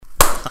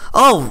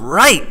Oh,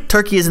 right.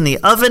 Turkey is in the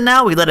oven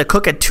now. We let it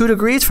cook at 2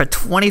 degrees for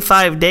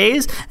 25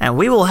 days, and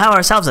we will have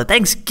ourselves a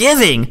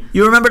Thanksgiving.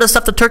 You remember to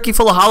stuff the turkey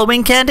full of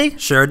Halloween candy?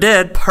 Sure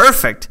did.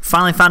 Perfect.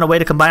 Finally found a way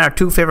to combine our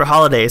 2 favorite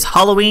holidays,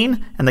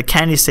 Halloween and the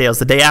candy sales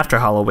the day after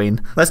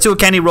Halloween. Let's do a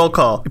candy roll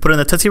call. You put in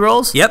the Tootsie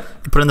Rolls? Yep.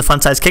 You put in the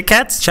fun-sized Kit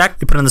Kats? Check.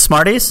 You put in the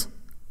Smarties?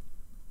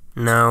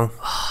 No.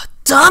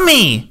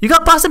 Dummy! You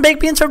got Boston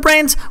baked beans for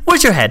brains?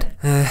 Where's your head?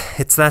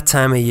 It's that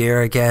time of year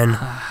again.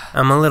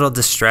 I'm a little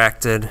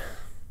distracted.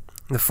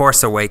 The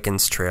Force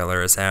Awakens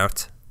trailer is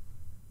out.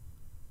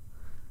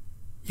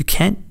 You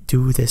can't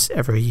do this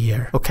every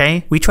year,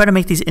 okay? We try to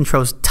make these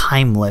intros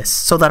timeless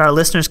so that our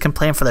listeners can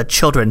play them for their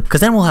children,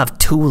 because then we'll have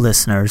 2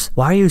 listeners.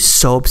 Why are you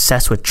so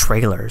obsessed with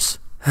trailers?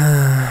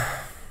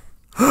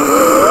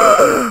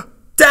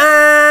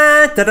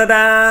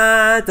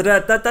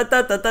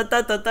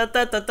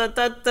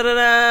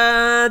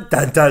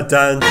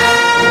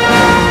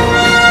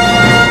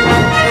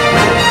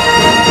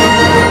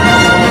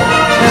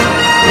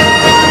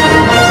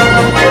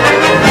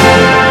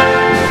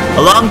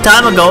 A long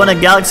time ago in a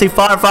galaxy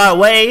far, far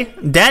away,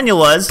 Daniel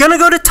was gonna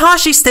go to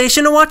Tosche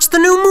Station to watch the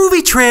new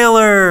movie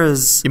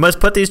trailers. You must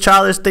put these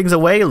childish things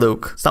away,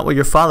 Luke. It's not what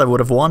your father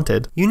would have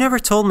wanted. You never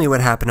told me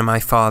what happened to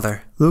my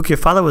father. Luke, your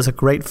father was a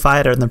great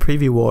fighter in the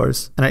preview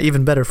wars, and an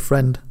even better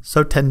friend.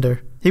 So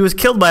tender. He was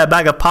killed by a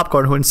bag of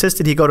popcorn who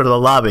insisted he go to the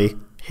lobby.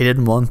 He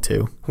didn't want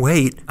to.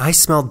 Wait, I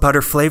smelled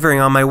butter flavoring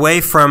on my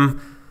way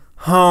from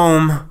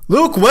home.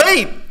 Luke,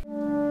 wait!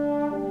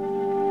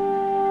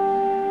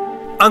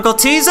 Uncle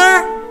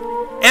Teaser?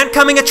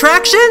 Coming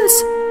attractions?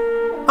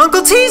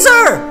 Uncle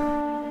Teaser!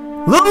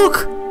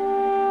 Luke!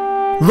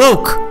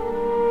 Luke!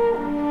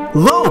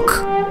 Luke!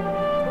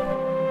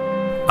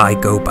 I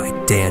go by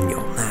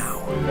Daniel now.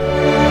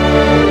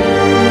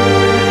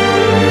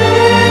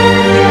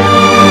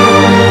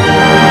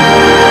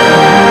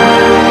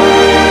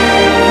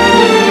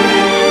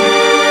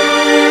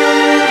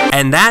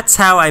 And that's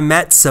how I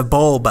met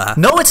Sebulba.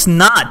 No, it's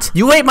not.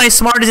 You ate my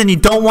Smarties and you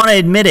don't want to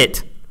admit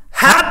it.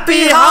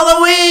 Happy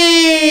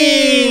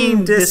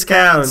Halloween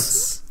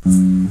discounts.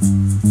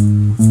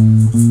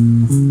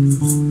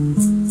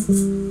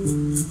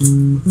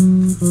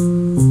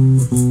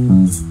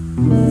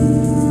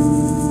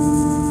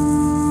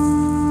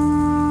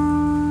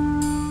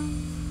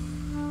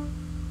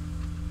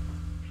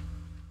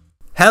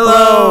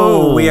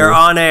 Hello! We are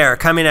on air,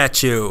 coming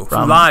at you,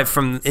 live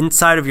from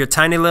inside of your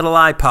tiny little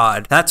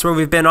iPod. That's where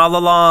we've been all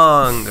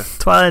along.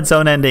 Twilight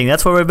Zone ending,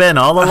 that's where we've been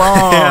all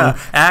along. Yeah.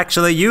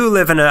 Actually, you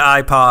live in an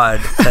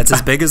iPod that's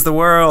as big as the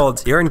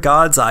world. You're in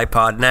God's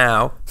iPod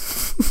now.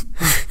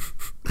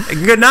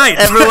 Good night.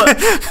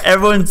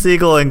 Everyone's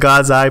eagle in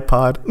God's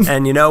iPod.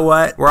 And you know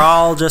what? We're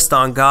all just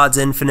on God's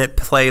infinite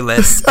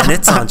playlist, and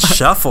it's on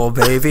shuffle,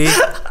 baby.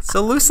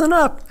 So loosen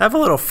up. Have a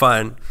little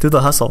fun. Do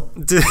the hustle.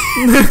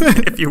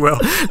 If you will.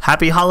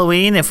 Happy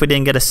Halloween, if we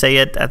didn't get to say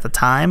it at the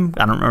time.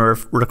 I don't remember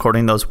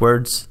recording those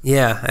words.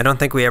 Yeah, I don't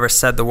think we ever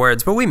said the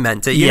words, but we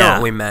meant it. You know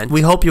what we meant.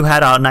 We hope you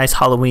had a nice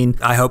Halloween.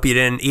 I hope you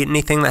didn't eat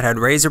anything that had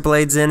razor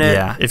blades in it.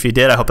 Yeah, if you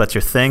did, I hope that's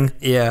your thing.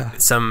 Yeah,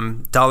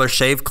 some Dollar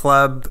Shave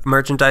Club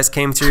merchandise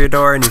came through your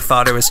door and you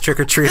thought it was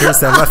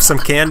trick-or-treaters that left some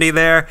candy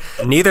there.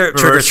 Neither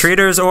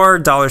trick-or-treaters or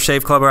Dollar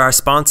Shave Club are our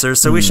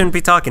sponsors, so we shouldn't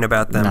be talking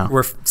about them. No.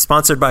 We're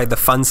sponsored by the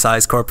Fun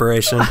Size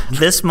Corporation.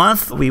 This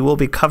month, we will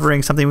be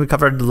covering something we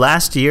covered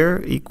last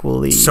year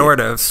equally. Sort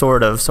of.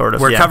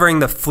 We're covering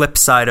the flip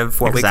side of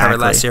what we covered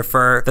last year.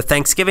 For the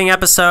Thanksgiving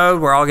episode,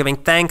 we're all giving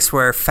thanks.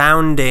 We're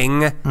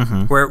founding.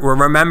 Mm-hmm. We're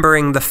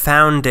remembering the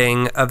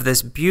founding of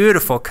this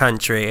beautiful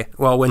country.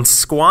 Well, when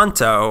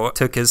Squanto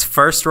took his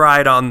first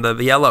ride on the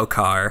yellow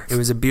car, it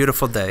was a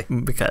beautiful day.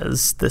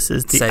 Because this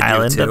is the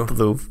island of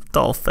blue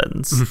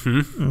dolphins.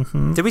 Mm-hmm.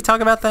 Mm-hmm. Did we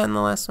talk about that in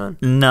the last one?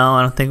 No,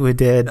 I don't think we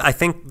did. I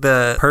think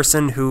the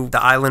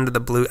island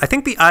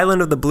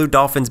of the blue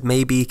dolphins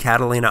may be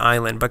Catalina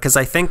Island, because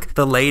I think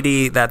the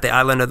lady that the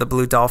island of the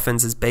blue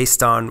dolphins is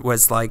based on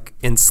was like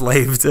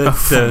enslaved to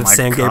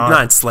San Gabriel.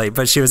 Not enslaved,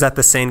 but she was at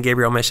the San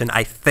Gabriel mission,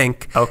 I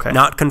think. Okay.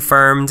 Not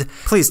confirmed.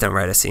 Please don't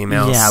write us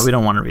emails. Yeah, we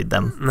don't want to read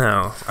them.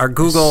 No. Our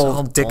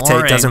Google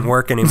dictate doesn't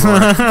work anymore.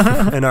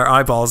 And our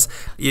eyeballs,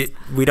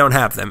 we don't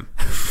have them.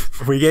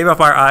 We gave up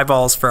our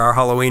eyeballs for our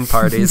Halloween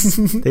parties.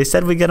 They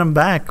said we get them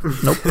back.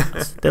 Nope.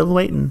 Still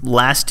waiting.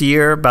 Last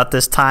year, about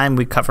this time,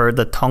 we covered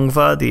the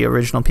Tongva, the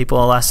original people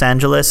of Los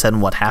Angeles,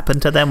 and what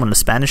happened to them when the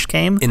Spanish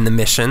came. In the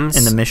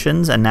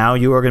missions. And now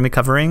you are going to be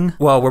covering?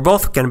 Well, we're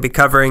both going to be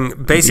covering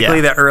basically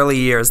the early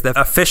years, the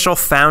official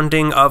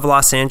founding of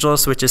Los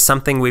Angeles, which is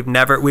something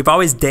we've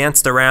always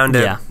danced around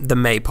the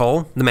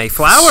maypole, the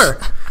Mayflower.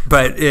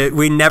 But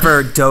we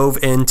never dove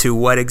into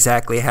what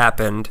exactly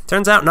happened.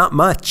 Turns out not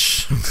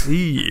much.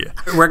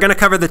 We're going to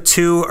cover the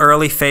 2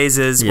 early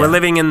phases. Yeah. We're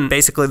living in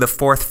basically the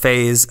 4th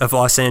phase of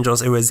Los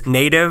Angeles. It was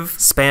Native,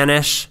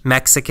 Spanish,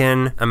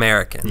 Mexican,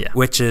 American,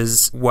 which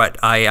is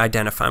what I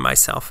identify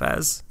myself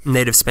as.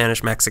 Native,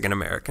 Spanish, Mexican,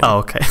 American. Oh,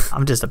 okay.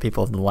 I'm just a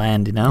people of the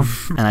land, you know?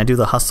 And I do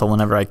the hustle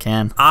whenever I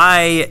can.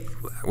 I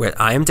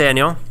I am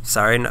Daniel.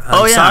 Sorry,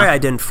 sorry I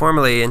didn't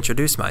formally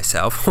introduce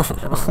myself.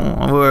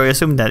 We're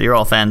assuming that you're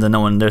all fans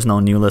and there's no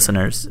new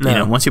listeners.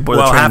 No. Once you board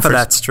the train. Half of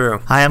that's true.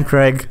 Hi, I'm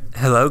Craig.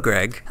 Hello,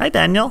 Greg. Hi,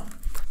 Daniel.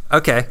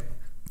 Okay.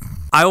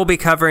 I will be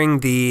covering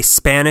the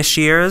Spanish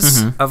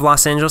years of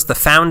Los Angeles, the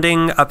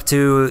founding up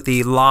to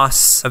the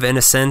loss of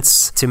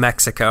innocence to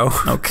Mexico.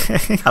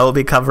 Okay. I will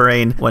be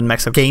covering when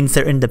Mexico gains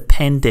their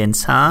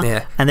independence, huh?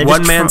 Yeah. And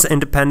one man's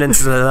independence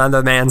is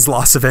another man's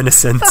loss of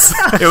innocence.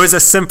 It was a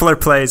simpler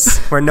place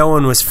where no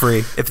one was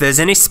free. If there's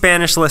any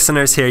Spanish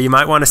listeners here, you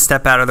might want to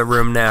step out of the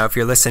room now if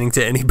you're listening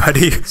to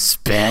anybody.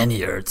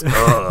 Spaniards.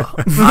 Oh.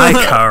 Ay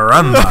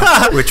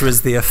caramba, which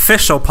was the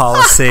official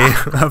policy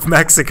of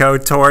Mexico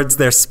towards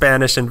their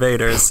Spanish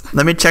invaders.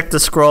 Let me check the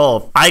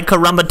scroll. Ay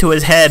caramba to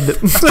his head.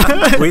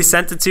 We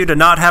sent it to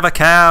not have a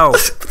cow.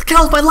 The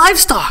cow's my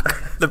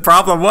livestock. The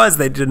problem was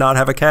they did not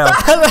have a cow.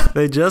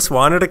 They just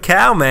wanted a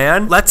cow,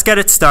 man. Let's get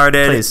it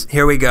started. Please.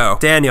 Here we go.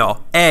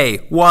 Daniel,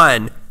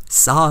 A1.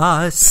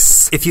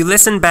 Sauce. If you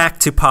listen back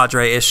to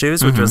Padre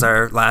Issues, which was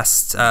our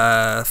last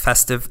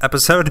festive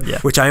episode,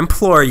 which I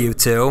implore you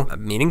to,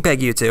 meaning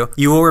beg you to,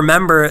 you will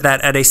remember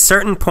that at a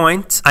certain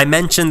point, I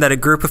mentioned that a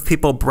group of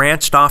people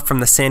branched off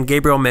from the San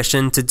Gabriel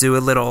mission to do a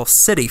little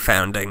city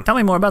founding. Tell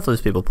me more about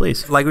those people,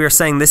 please. Like we were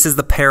saying, this is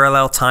the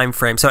parallel time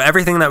frame. So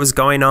everything that was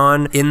going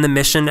on in the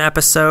mission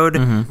episode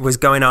was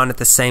going on at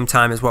the same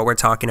time as what we're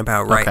talking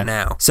about right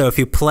now. So if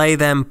you play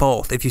them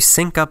both, if you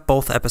sync up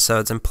both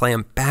episodes and play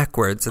them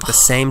backwards at the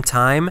same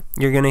time,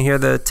 you're going to hear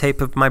the tape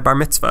of my bar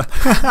mitzvah.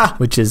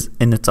 Which is,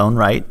 in its own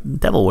right,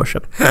 devil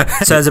worship.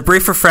 So as a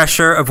brief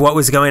refresher of what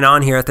was going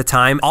on here at the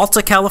time,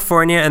 Alta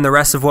California and the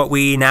rest of what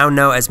we now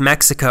know as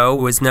Mexico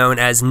was known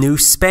as New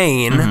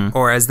Spain,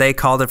 or as they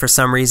called it for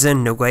some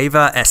reason,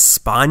 Nueva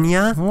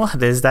España.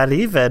 What is that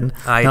even?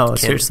 No,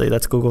 seriously,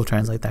 let's Google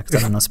Translate that because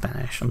I don't know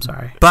Spanish. I'm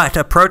sorry. But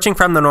approaching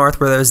from the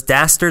north were those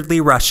dastardly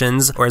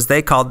Russians, or as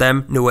they called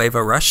them,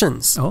 Nueva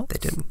Russians. Oh, they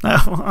didn't.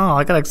 Oh,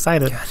 I got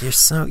excited. God, you're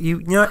so,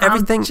 you know,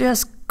 everything. I'm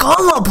just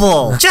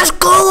gullible. Just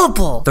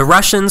gullible. The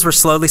Russians were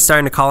slowly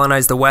starting to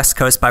colonize the West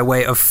Coast by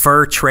way of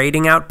fur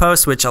trading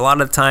outposts, which a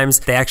lot of times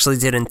they actually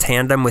did in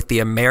tandem with the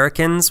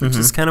Americans, which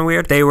is kind of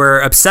weird. They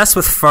were obsessed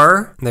with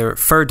fur. They were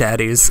fur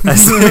daddies.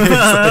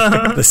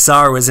 The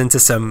Tsar was into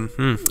some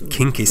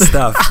kinky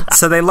stuff.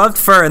 So they loved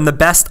fur, and the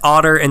best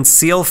otter and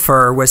seal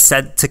fur was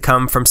said to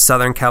come from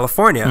Southern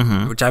California,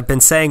 which I've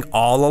been saying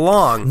all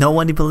along.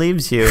 Nobody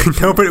believes you.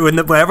 Nobody.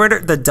 Whenever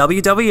the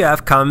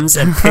WWF comes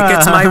and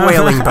pickets my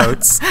whaling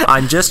boats,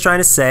 I'm just trying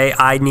to say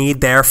I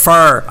need their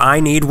fur.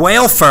 I need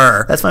whale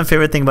fur. That's my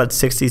favorite thing about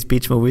 60s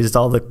beach movies is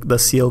all the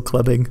seal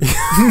clubbing.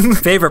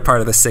 Favorite part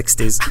of the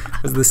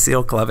 60s was the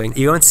seal clubbing.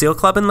 You going seal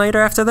clubbing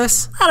later after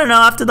this? I don't know.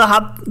 After the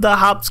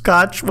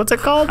hopscotch. What's it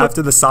called?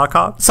 After the sock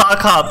hop? Sock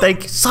hop.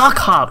 Thank you. Sock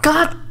hop.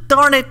 God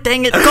darn it,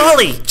 dang it,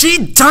 golly.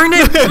 Gee darn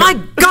it, my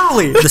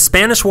golly. The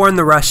Spanish warned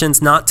the Russians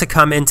not to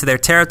come into their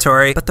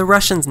territory, but the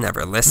Russians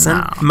never listened.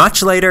 No.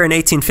 Much later in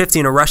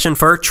 1815, a Russian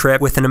fur trip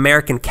with an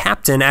American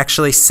captain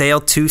actually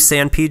sailed to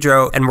San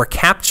Pedro and were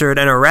captured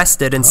and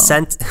arrested and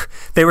sent.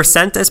 They were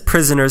sent as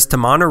prisoners to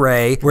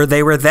Monterey, where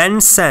they were then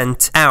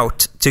sent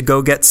out to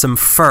go get some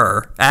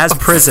fur as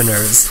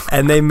prisoners,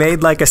 and they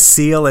made like a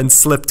seal and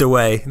slipped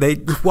away.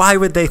 Why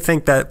would they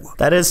think that?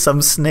 That is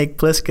some Snake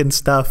Plissken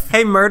stuff.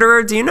 Hey,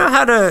 murderer, do you know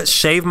how to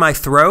shave my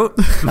throat?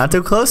 Not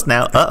too close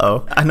now.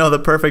 Uh-oh. I know the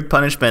perfect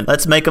punishment.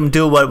 Let's make him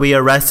do what we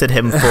arrested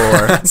him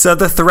for. So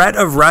the threat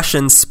of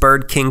Russians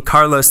spurred King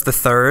Carlos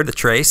III, the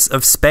Trace,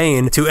 of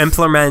Spain to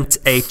implement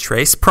a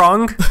trace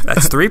prong,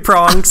 that's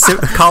 3-prong,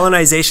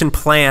 colonization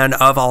plan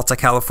of Alta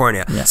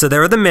California. Yeah. So there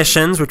were the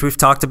missions, which we've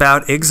talked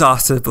about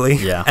exhaustively.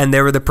 Yeah. And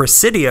there were the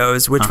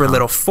presidios, which were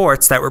little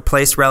forts that were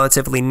placed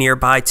relatively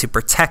nearby to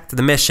protect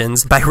the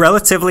missions. By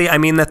relatively, I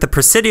mean that the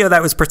presidio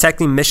that was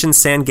protecting Mission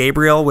San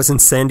Gabriel was in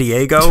San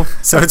Diego.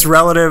 So it's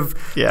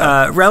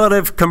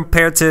relative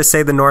compared to,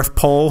 say, the North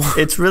Pole.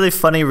 It's really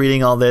funny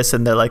reading all this,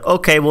 and they're like,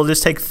 okay, we'll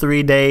just take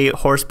 3-day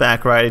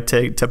horseback ride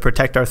to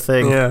protect our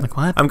thing. Yeah. Like,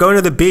 what? I'm going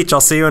to the beach. I'll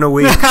see you in a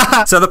week.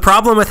 So the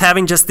problem with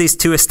having just these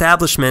two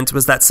establishments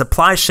was that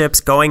supply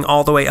ships going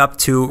all the way up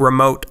to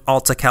remote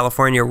Alta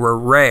California were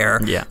rare.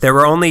 Yeah. There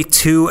were only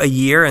 2 a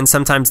year, and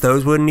sometimes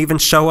those wouldn't even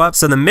show up.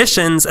 So the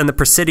missions and the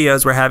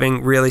presidios were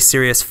having really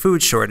serious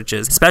food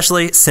shortages,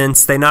 especially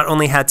since they not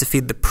only had to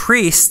feed the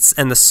priests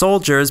and the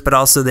soldiers, but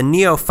also the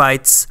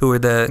neophytes, who were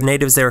the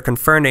natives they were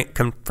confirming.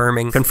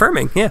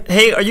 Yeah.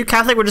 Hey, are you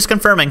Catholic? We're just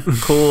confirming.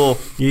 Cool.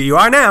 You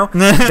are now.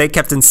 They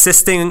kept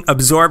insisting,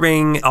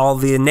 absorbing all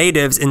the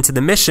natives into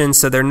the mission,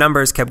 so their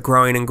numbers kept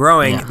growing and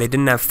growing. Yeah. They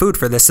didn't have food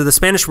for this. So the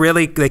Spanish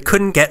they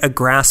couldn't get a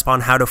grasp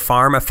on how to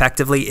farm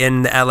effectively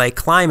in the LA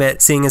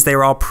climate, seeing as they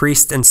were all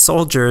priests and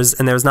soldiers,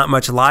 and there was not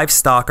much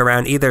livestock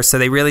around either, so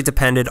they really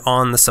depended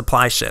on the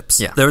supply ships.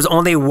 Yeah. There was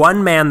only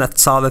one man that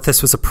saw that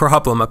this was a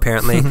problem,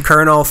 apparently.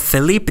 Colonel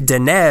Philippe de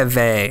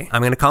Neve.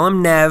 I'm going to call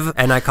him Nev,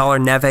 and I call her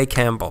Neve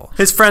Campbell.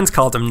 His friends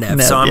called him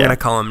Nev, so I'm going to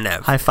call him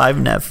Nev. High five,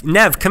 Nev.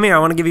 Nev, come here. I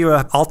want to give you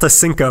a Alta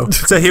Cinco.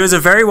 So he was a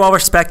very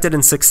well-respected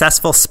and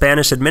successful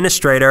Spanish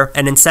administrator,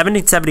 and in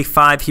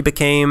 1775, he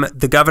became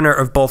the governor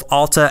of both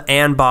Alta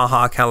and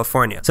Baja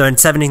California. So in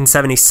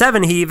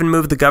 1777, he even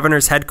moved the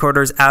governor's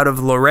headquarters out of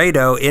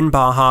Laredo in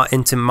Baja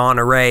into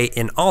Monterey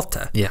in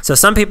Alta. Yeah. So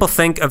some people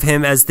think of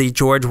him as the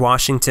George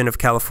Washington of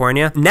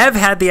California. Nev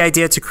had the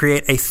idea to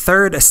create a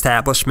third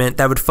establishment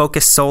that would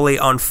focus solely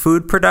on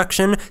food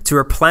production to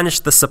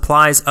replenish the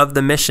supplies of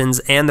the missions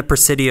and the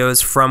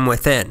presidios from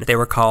within. They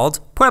were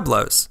called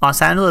pueblos.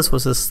 Los Angeles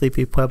was a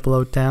sleepy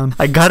pueblo town.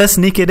 I gotta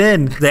sneak it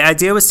in. The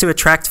idea was to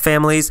attract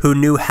families who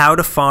knew how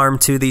to farm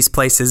to these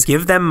places,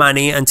 give them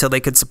money until they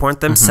could support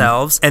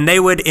themselves, and they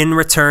would in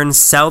return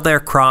sell their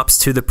crops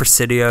to the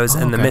presidios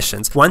and the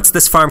missions. Once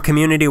this farm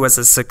community was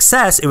a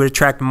success, it would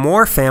attract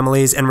more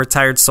families and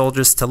retired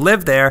soldiers to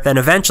live there. Then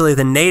eventually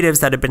the natives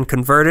that had been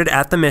converted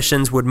at the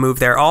missions would move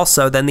there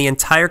also. Then the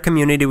entire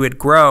community would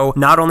grow,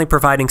 not only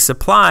providing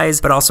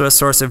supplies, but also a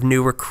source of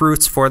new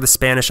recruits for the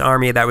Spanish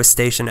army that was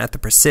stationed at the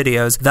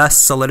presidios,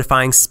 thus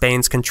solidifying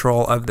Spain's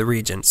control of the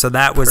region. So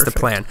that was the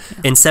plan.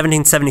 In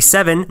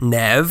 1777,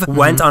 Nev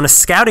went on a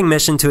scouting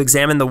mission to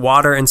examine the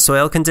water and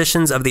soil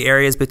conditions of the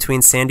areas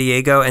between San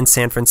Diego and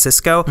San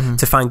Francisco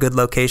to find good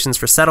locations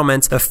for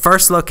settlements. The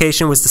first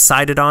location was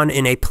decided on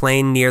in a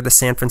plain near the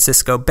San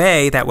Francisco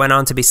Bay that went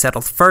on to be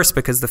settled first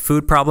because the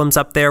food problems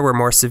up there were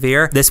more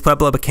severe. This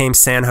pueblo became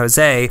San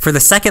Jose. For the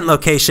second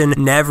location,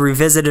 Nev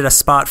revisited a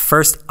spot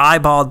first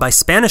eyeballed by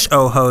Spanish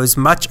Ojos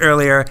much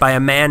earlier by a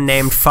man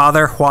named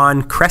Father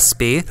Juan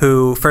Crespi,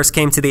 who first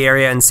came to the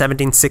area in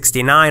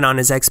 1769 on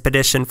his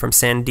expedition from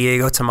San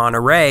Diego to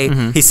Monterey.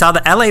 He saw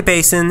the LA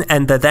Basin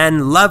and the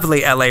then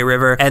lovely LA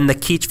River and the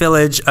Keach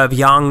village of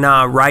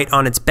Yangna right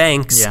on its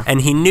banks,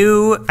 and he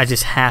knew... I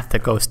just have to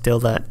go steal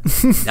that.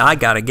 I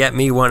gotta get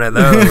me one of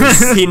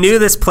those. He knew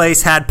this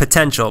place had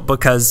potential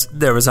because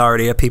there was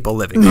already a people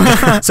living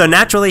there. So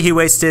naturally, he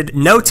wasted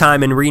no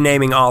time in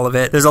renaming all of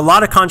it. There's a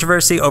lot of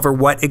controversy over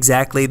what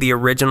exactly the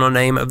original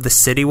name of the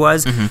city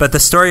was, but the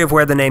story of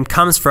where the name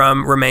comes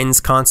from remains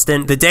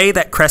constant. The day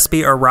that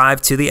Crespi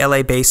arrived to the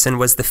LA Basin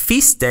was the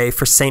feast day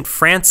for St.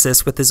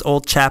 Francis with his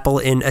old chapel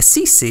in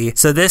Assisi.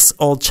 So this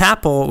old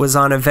chapel was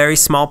on a very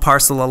small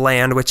parcel of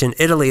land, which in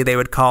Italy they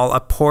would call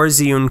a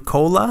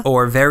porziuncola,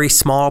 or very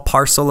small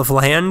parcel of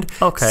land.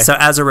 Okay. So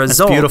as a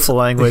result... That's beautiful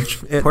language.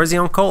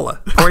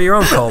 Porziuncola. Pour your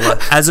own cola.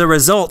 As a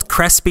result,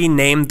 Crespi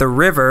named the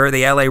river,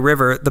 the LA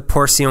River, the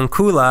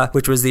Porciuncula,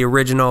 which was the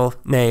original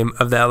name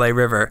of the LA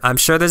River. I'm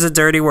sure there's a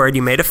dirty word.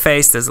 You made a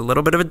face. There's a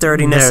little bit of a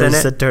dirtiness in it.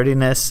 There's a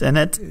dirtiness in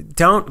it.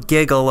 Don't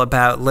giggle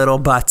about little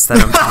butts that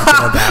I'm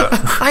talking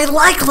about. I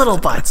like little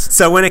butts.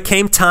 So when it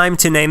came time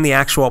to name the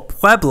actual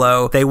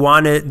pueblo, they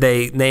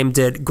named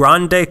it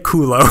Grande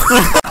Culo.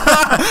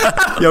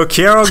 Yo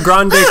quiero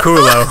grande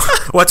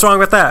culo. What's wrong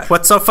with that?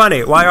 What's so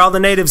funny? Why are all the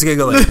natives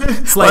giggling?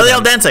 Why are they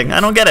all dancing? I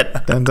don't get it.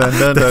 Dun, dun,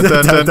 dun, dun,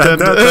 dun, dun, dun,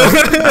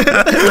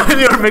 dun.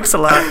 Senor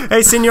Mix-a-Lot.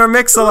 Hey, Senor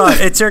Mix-a-Lot.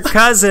 It's your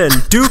cousin,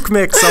 Duke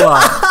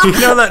Mix-a-Lot. You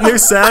know that new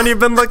sound you've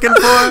been looking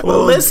for?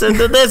 Well, listen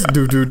to this.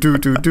 Do, do, do,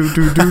 do, do,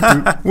 do, do,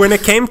 do. When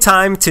it came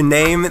time to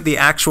name the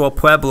actual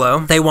pueblo,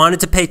 they wanted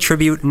to pay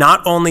tribute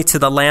not only to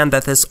the land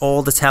that this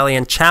old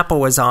Italian chapel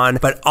was on,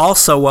 but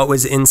also what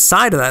was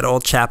inside of that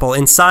old chapel.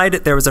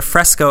 Inside, there was a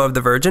fresco of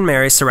the Virgin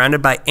Mary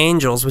surrounded by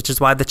angels, which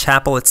is why the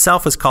chapel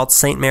itself was called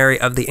St. Mary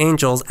of the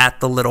Angels at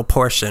the little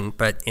portion,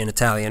 but in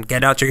Italian.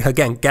 Get out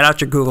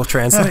your Google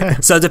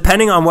Translate. So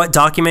depending on what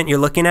document you're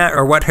looking at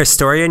or what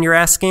historian you're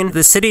asking,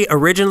 the city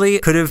originally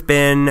could have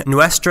been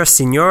Nuestra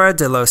Señora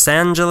de Los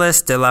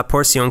Angeles de la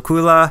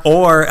Porciuncula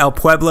or El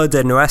Pueblo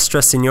de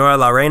Nuestra Señora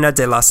la Reina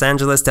de Los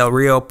Angeles del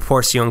Rio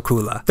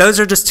Porciuncula. Those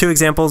are just two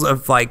examples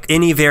of like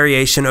any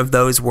variation of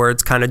those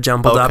words kind of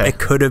jumbled up. It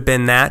could have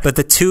been that, but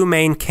the two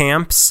main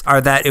camps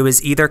are that it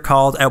was either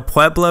called El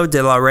Pueblo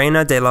de la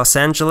Reina de Los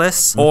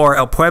Angeles or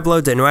El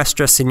Pueblo de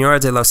Nuestra Señora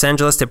de Los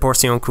Angeles de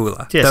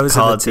Porciuncula. Just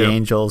call it the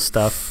Angels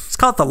stuff. It's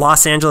called the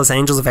Los Angeles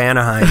Angels of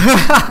Anaheim.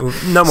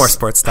 No more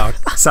sports talk.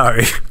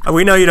 Sorry.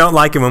 We know you don't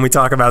like it when we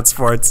talk about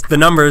sports. The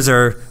numbers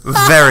are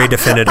very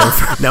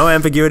definitive. No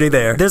ambiguity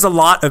there. There's a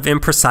lot of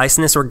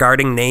impreciseness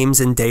regarding names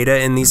and data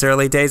in these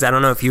early days. I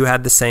don't know if you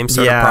had the same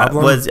sort of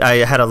problem. I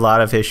had a lot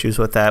of issues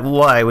with that.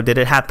 Why? Did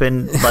it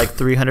happen like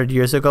 300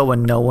 years ago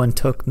when no one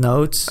took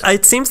notes?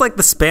 It seems like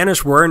the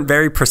Spanish weren't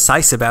very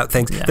precise about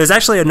things. Yeah. There's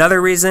actually another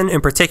reason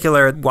in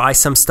particular why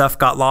some stuff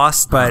got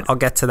lost, but I'll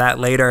get to that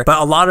later. But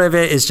a lot of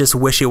it is just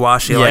wishy-washy.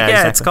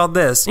 Exactly. It's called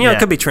this. It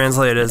could be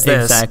translated as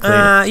this.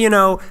 Exactly.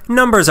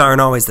 Numbers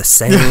aren't always the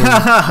same.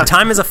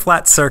 Time is a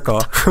flat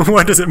circle.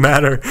 What does it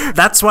matter?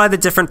 That's why the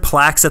different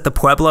plaques at the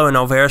Pueblo and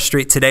Olvera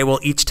Street today will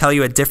each tell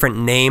you a different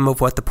name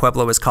of what the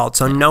Pueblo is called.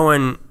 So no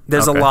one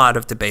There's a lot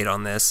of debate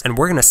on this, and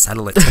we're going to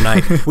settle it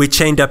tonight. We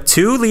chained up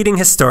 2 leading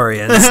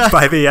historians.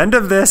 By the end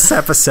of this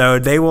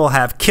episode, they will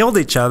have killed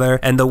each other,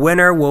 and the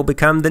winner will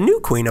become the new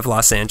queen of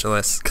Los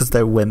Angeles. Because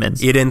they're women.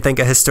 You didn't think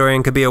a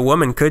historian could be a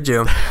woman, could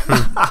you?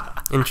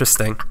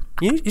 Interesting.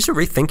 You should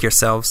rethink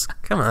yourselves.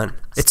 Come on.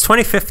 It's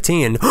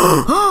 2015.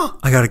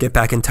 I got to get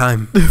back in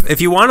time. If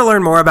you want to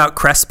learn more about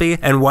Crespi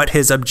and what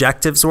his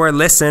objectives were,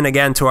 listen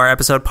again to our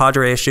episode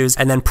Padre Issues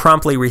and then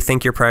promptly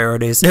rethink your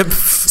priorities.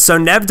 So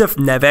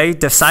Neve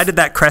decided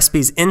that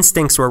Crespi's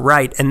instincts were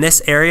right and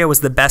this area was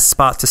the best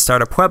spot to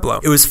start a pueblo.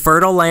 It was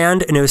fertile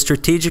land and it was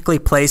strategically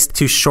placed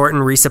to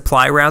shorten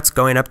resupply routes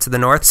going up to the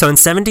north. So in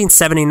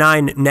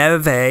 1779,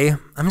 Neve...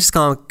 I'm just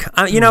calling...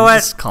 you know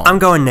what? I'm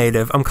going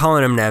native. I'm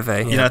calling him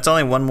Neve. You know, it's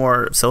only one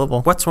more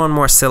syllable. What's one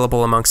more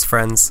syllable amongst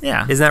friends?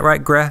 Yeah. Isn't that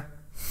right, Gre?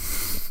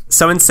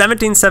 So in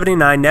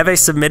 1779, Neve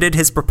submitted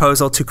his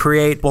proposal to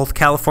create both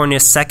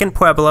California's second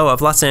pueblo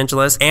of Los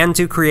Angeles and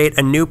to create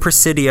a new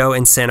presidio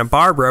in Santa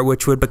Barbara,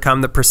 which would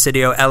become the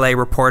presidio LA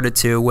reported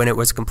to when it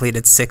was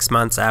completed 6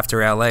 months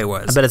after LA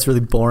was. I bet it's really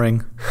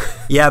boring.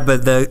 Yeah,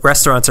 but the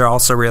restaurants are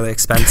also really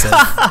expensive,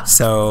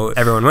 so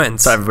everyone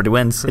wins. So everybody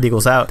wins. It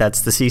equals out.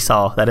 That's the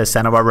seesaw. That is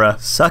Santa Barbara.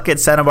 Suck it,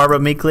 Santa Barbara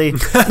meekly.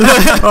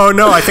 Oh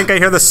no, I think I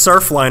hear the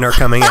surf liner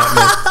coming at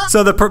me.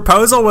 So the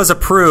proposal was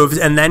approved,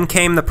 and then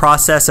came the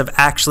process of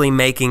actually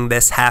making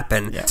this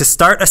happen. Yeah. To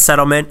start a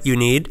settlement, you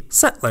need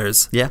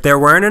settlers. Yeah. There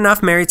weren't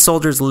enough married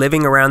soldiers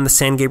living around the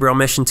San Gabriel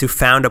mission to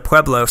found a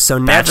pueblo, so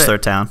Bachelor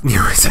town.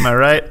 Am I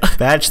right?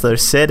 Bachelor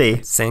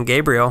city. San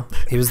Gabriel.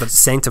 He was the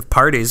saint of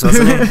parties,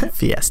 wasn't he?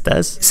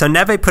 Fiestas. So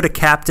Neve put a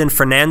captain,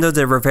 Fernando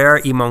de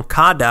Rivera y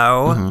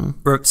Moncado.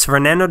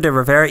 Fernando de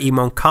Rivera y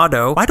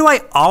Moncado. Why do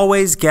I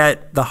always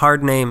get the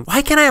hard name?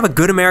 Why can't I have a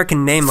good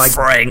American name like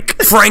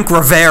Frank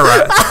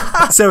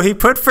Rivera? So he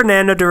put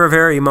Fernando de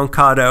Rivera y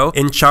Moncado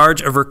in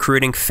charge of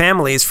recruiting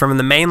families from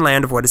the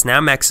mainland of what is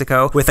now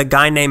Mexico with a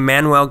guy named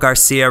Manuel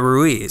Garcia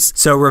Ruiz.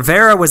 So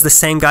Rivera was the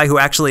same guy who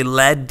actually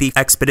led the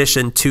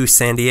expedition to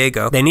San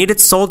Diego. They needed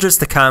soldiers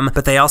to come,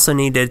 but they also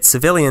needed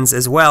civilians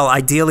as well,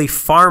 ideally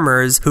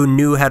farmers who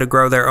knew how to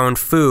grow their own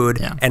food,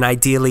 and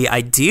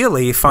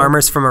ideally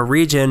farmers from a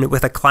region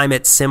with a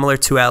climate similar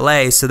to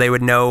LA so they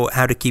would know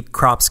how to keep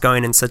crops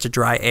going in such a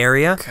dry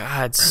area.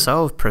 God,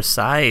 so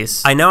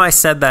precise. I know I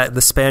said that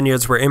the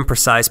Spaniards were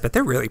imprecise, but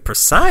they're really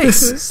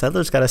precise.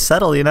 Settlers gotta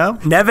settle, you know?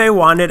 Neve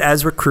wanted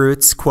as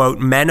recruits, quote,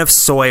 men of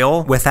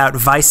soil without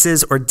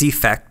vices or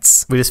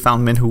defects. We just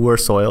found men who were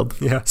soiled.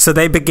 Yeah. So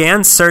they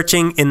began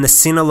searching in the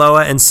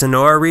Sinaloa and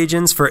Sonora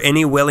regions for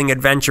any willing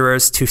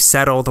adventurers to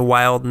settle the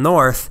wild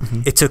north.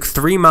 It took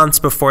 3 months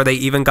before they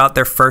even got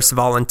their first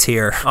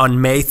volunteer. On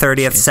May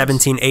 30th,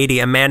 1780,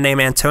 a man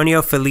named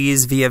Antonio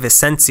Feliz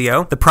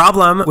Villavicencio. The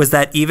problem was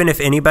that even if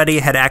anybody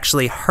had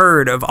actually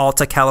heard of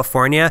Alta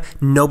California,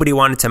 nobody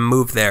wanted to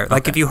move there.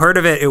 Like, if you heard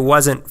of it, it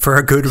wasn't for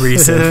a good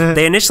reason.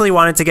 They initially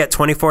wanted to get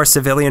 24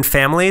 civilian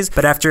families,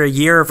 but after a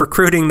year of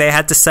recruiting, they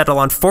had to settle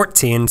on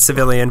 14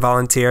 civilian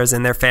volunteers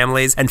and their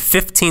families and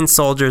 15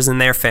 soldiers and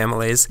their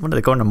families. What, are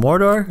they going to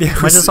Mordor?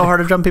 Why is it so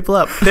hard to drum people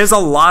up? There's a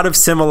lot of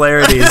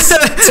similarities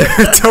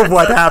to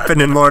what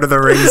happened in Lord of the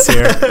Rings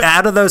here.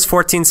 Out of those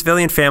 14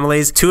 civilian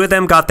families, 2 of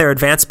them got their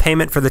advance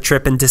payment for the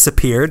trip and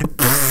disappeared.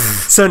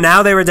 So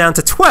now they were down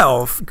to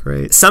 12.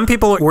 Great. Some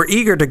people were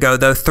eager to go,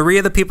 though. 3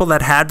 of the people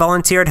that had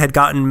volunteered had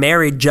gotten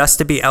married just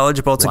to be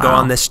eligible to go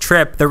on this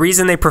trip. The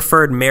reason they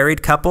preferred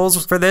married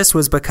couples for this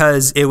was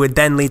because it would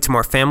then lead to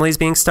more families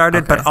being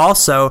started, but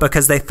also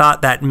because they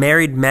thought that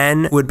married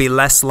men would be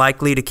less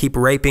likely to keep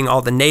raping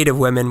all the native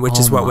women, which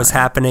is what was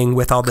happening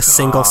with all the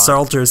single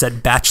soldiers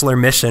at Bachelor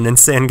Mission in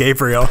San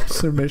Gabriel.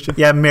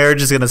 Yeah,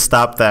 marriage is going to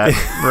stop that,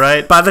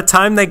 right? By the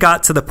time they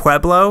got to the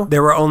Pueblo,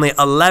 there were only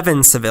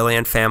 11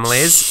 civilian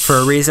families, for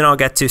a reason I'll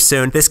get to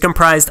soon. This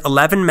comprised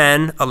 11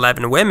 men,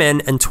 11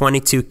 women, and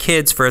 22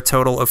 kids for a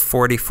total of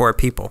 44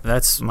 people.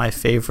 That's my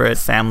favorite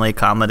family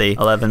comedy.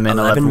 11 men,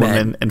 11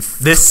 women. And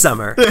this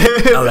summer,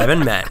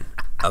 11 men,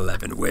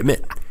 11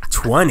 women.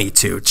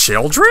 22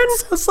 children?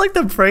 It's like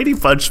the Brady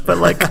Bunch, but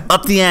like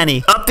up the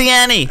ante. Up the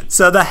ante.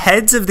 So the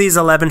heads of these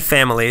 11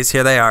 families,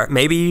 here they are.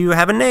 Maybe you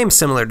have a name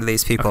similar to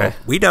these people. Okay.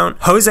 We don't.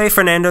 Jose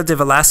Fernando de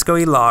Velasco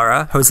y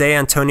Lara, Jose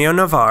Antonio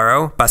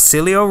Navarro,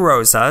 Basilio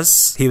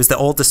Rosas. He was the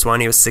oldest one.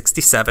 He was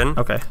 67.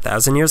 Okay.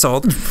 1,000 years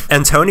old.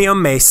 Antonio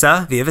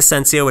Mesa,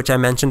 Villavicencio, which I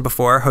mentioned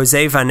before.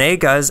 Jose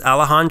Vanegas,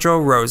 Alejandro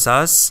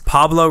Rosas,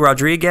 Pablo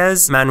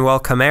Rodriguez, Manuel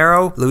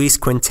Camero, Luis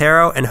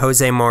Quintero, and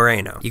Jose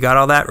Moreno. You got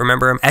all that?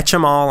 Remember them? Etch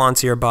them all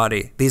onto your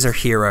body. These are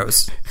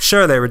heroes.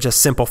 Sure, they were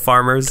just simple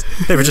farmers.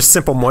 They were just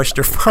simple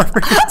moisture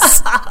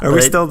farmers. Are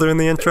we still doing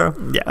the intro?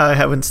 Yeah, I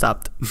haven't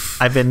stopped.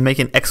 I've been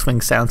making X-Wing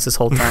sounds this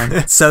whole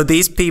time. So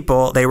these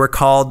people, they were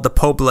called the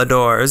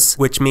pobladores,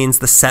 which means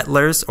the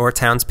settlers or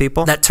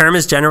townspeople. That term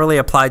is generally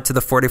applied to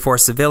the 44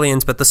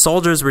 civilians, but the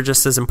soldiers were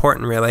just as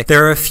important, really.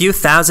 There are a few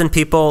thousand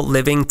people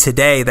living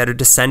today that are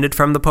descended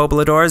from the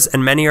pobladores,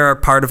 and many are a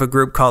part of a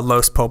group called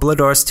Los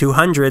Pobladores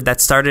 200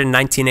 that started in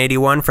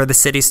 1981 for the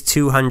city's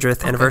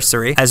 200th anniversary.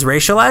 anniversary. As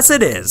racial as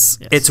it is,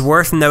 it's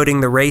worth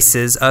noting the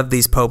races of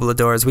these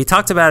pobladores. We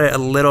talked about it a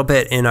little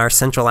bit in our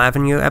Central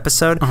Avenue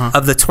episode.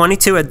 Of the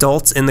 22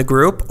 adults in the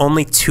group,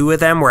 only 2 of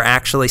them were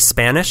actually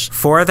Spanish.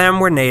 4 of them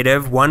were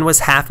native. 1 was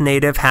half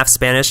native, half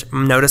Spanish.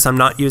 Notice I'm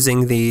not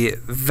using the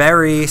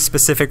very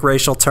specific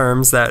racial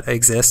terms that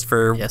exist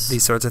for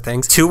these sorts of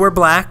things. 2 were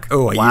black.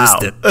 Oh, I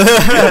used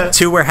it.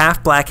 2 were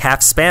half black,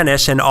 half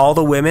Spanish, and all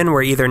the women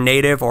were either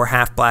native or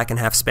half black and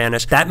half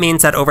Spanish. That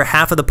means that over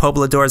half of the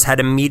pobladores had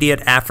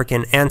immediate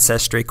African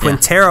ancestry.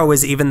 Quintero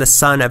was even the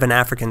son of an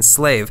African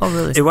slave. Oh,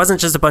 really? It wasn't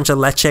just a bunch of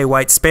leche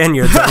white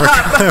Spaniards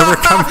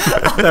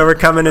that were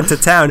coming into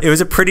town. It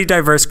was a pretty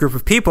diverse group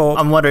of people.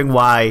 I'm wondering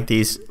why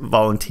these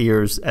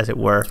volunteers, as it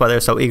were, why they're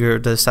so eager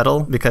to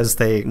settle, because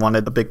they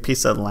wanted a big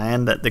piece of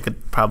land that they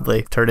could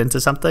probably turn into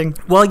something.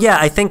 Well, yeah,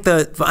 I think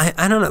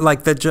I don't know,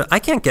 like I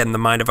can't get in the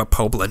mind of a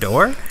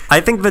poblador.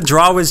 I think the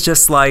draw was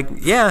just like,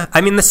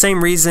 the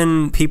same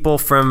reason people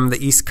from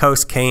the East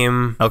Coast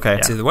came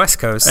to the West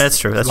Coast. That's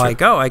true. That's like,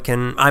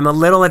 true. I'm a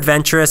little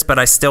adventurous, but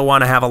I still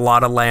want to have a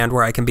lot of land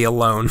where I can be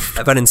alone,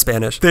 but in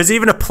Spanish. There's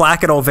even a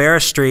plaque at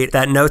Olvera Street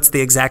that notes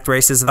the exact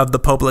races of the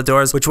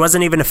pobladores, which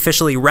wasn't even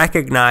officially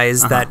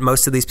recognized that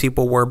most of these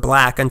people were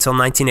black until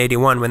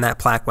 1981 when that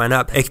plaque went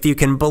up. If you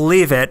can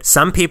believe it,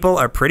 some people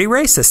are pretty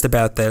racist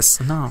about this.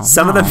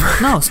 Some of them...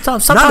 No,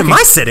 stop not talking. In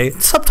my city.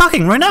 Stop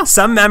talking right now.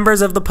 Some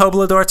members of the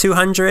Poblador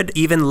 200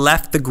 even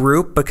left the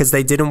group because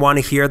they didn't want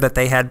to hear that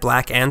they had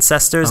black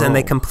ancestors, and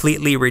they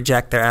completely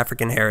reject their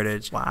African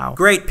heritage. Wow.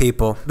 Great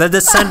people. The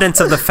descendants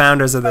of the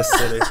founders of this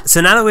city.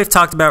 So now that we've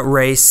talked about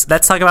race,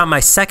 let's talk about my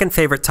second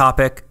favorite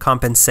topic,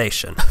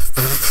 compensation.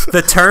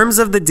 The terms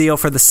of the deal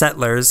for the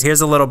settlers,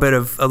 here's a little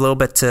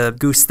bit to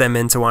goose them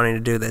into wanting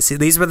to do this.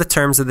 These were the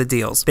terms of the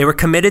deals. They were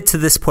committed to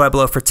this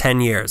pueblo for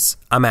 10 years.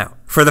 I'm out.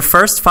 For the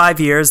first 5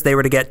 years, they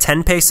were to get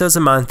 10 pesos a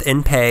month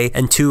in pay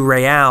and 2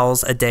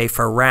 reals a day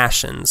for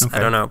rations. Okay. I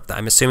don't know.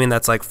 I'm assuming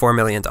that's like $4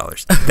 million.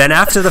 Then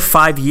after the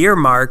 5-year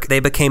mark,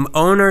 they became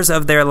owners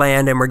of their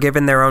land and were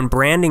given their own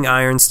branding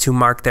irons to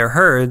mark their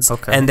herds.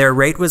 Okay. And their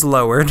rate was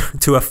lowered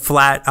to a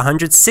flat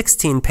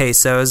 116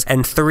 pesos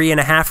and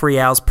 3.5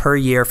 reals per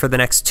year for the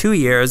next 2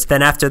 years.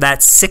 Then after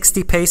that,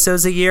 60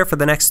 pesos a year for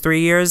the next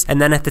 3 years.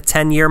 And then at the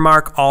 10-year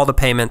mark, all the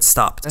payments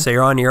stopped. So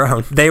you're on your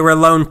own. They were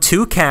loaned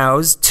 2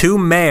 cows, 2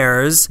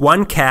 mares,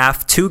 1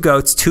 calf, 2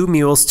 goats, 2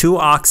 mules, 2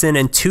 oxen,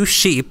 and 2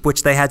 sheep,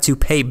 which they had to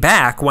pay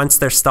back once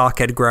their stock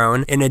had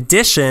grown. In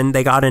addition,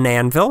 they got an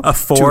anvil, a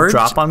forge. To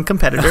drop on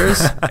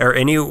competitors. Or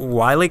any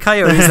wily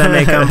coyotes that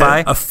may come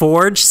by. A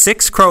forge,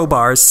 6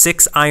 crowbars,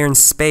 6 iron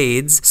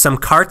spades, some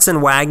carts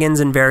and wagons,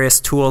 and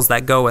various tools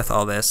that go with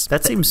all this.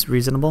 That seems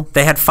reasonable.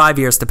 They had 5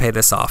 years to pay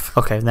this off.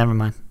 Okay, never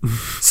mind.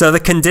 So the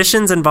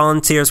conditions and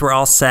volunteers were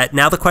all set.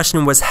 Now the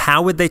question was,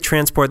 how would they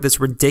transport this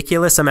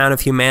ridiculous amount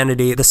of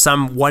humanity, the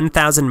some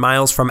 1,000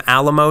 miles from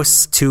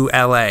Alamos to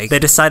LA? They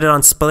decided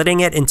on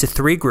splitting it into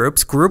 3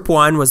 groups. Group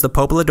 1 was the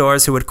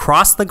pobladores, who would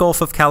cross the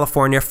Gulf of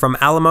California from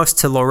Alamos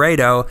to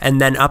Laredo,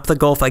 and then up the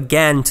Gulf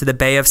again to the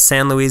Bay of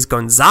San Luis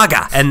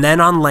Gonzaga, and then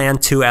on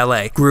land to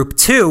LA. Group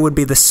 2 would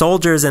be the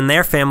soldiers and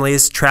their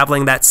families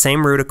traveling that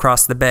same route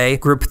across the bay.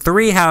 Group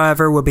 3,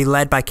 however, would be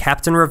led by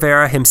Captain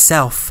Rivera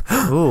himself,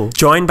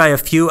 joined by a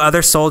few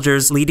other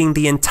soldiers, leading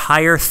the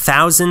entire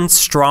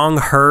 1,000-strong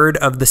herd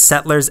of the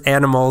settlers'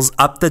 animals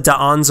up the De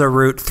Anza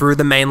route through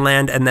the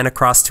mainland and then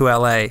across to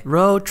LA.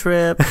 Road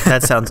trip.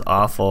 That sounds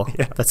awful.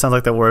 That sounds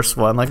like the worst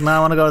one. Like, no, I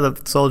want to go to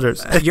the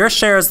soldiers. Your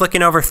share is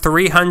looking over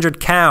 300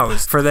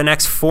 cows for the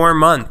next 4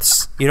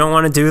 months. You don't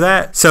want to do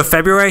that? So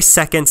February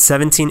 2nd,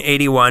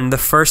 1781, the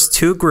first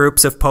 2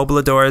 groups of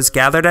pobladores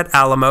gathered at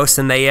Alamos,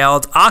 and they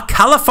yelled, "Ah,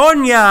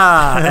 California!"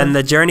 And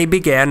the journey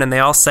began, and they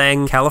all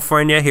sang,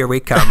 "California, here we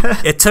come."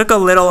 It took a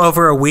little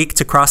over a week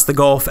to cross the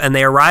Gulf, and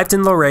they arrived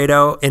in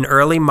Laredo in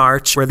early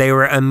March, where they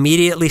were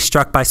immediately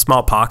struck by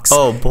smallpox.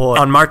 Oh, boy.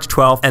 On March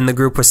 12th, and the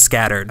group was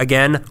scattered.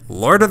 Again,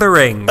 Lord of the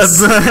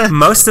Rings.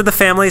 Most of the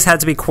families had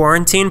to be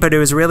quarantined, but it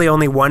was really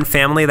only one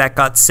family that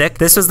got sick.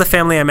 This was the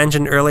family I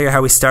mentioned earlier,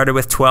 how we started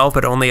with 12,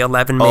 but only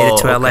 11 made it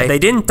to LA. They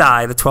didn't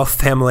die, the 12th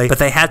family, but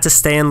they had to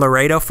stay in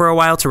Laredo for a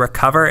while to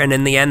recover, and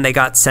in the end, they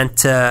got sent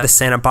to the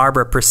Santa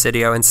Barbara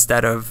Presidio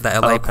instead of the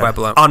LA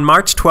Pueblo. On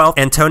March 12th,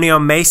 Antonio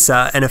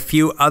Mesa and a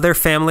few other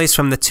families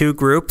from the 2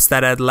 groups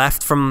that had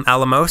left from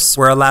Alamos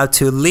were allowed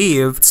to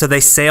leave, so they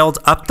sailed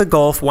up the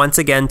Gulf once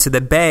again to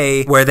the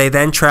bay, where they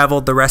then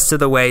traveled the rest of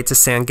the way to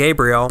San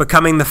Gabriel,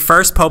 becoming the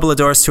first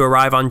pobladores to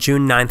arrive on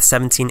June 9th,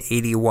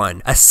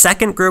 1781. A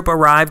second group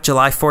arrived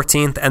July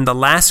 14th, and the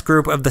last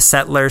group of the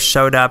settlers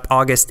showed up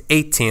August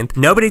 18th.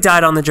 Nobody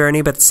died on the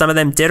journey, but some of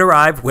them did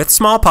arrive with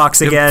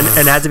smallpox again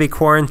and had to be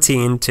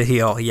quarantined to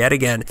heal yet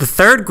again. The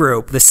third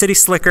group, the city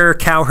slicker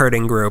cow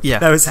herding group,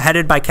 that was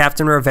headed by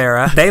Captain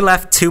Rivera, they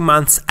left 2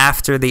 months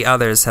after the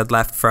others had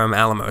left from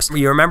Alamos.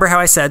 You remember how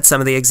I said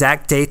some of the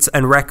exact dates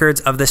and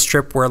records of this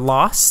trip were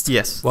lost?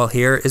 Yes. Well,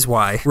 here is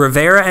why.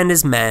 Rivera and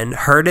his men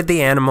herded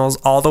the animals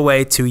all the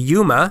way to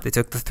Yuma. They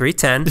took the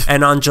 310.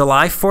 And on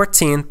July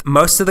 14th,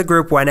 most of the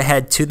group went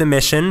ahead to the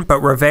mission, but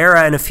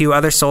Rivera and a few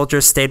other soldiers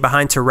soldiers stayed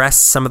behind to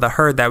rest some of the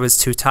herd that was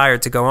too tired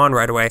to go on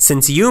right away.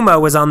 Since Yuma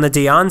was on the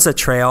De Anza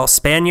Trail,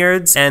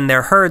 Spaniards and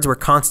their herds were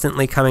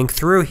constantly coming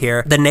through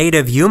here. The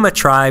native Yuma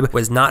tribe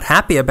was not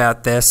happy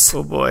about this.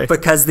 Oh boy.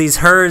 Because these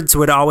herds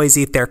would always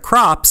eat their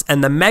crops,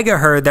 and the mega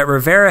herd that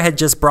Rivera had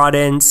just brought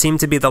in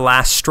seemed to be the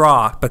last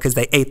straw because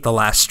they ate the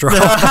last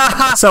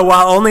straw. So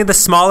while only the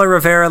smaller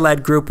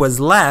Rivera-led group was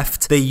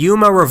left, the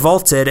Yuma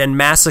revolted and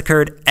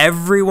massacred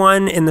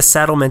everyone in the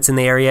settlements in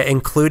the area,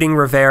 including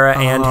Rivera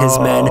and his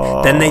men.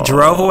 Then they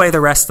drove away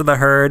the rest of the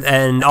herd,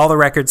 and all the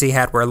records he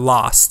had were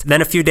lost.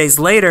 Then a few days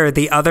later,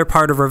 the other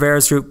part of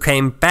Rivera's group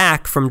came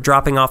back from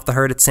dropping off the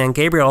herd at San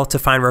Gabriel to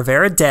find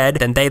Rivera dead.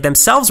 Then they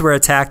themselves were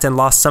attacked and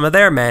lost some of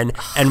their men.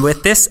 And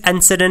with this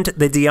incident,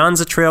 the De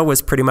Anza Trail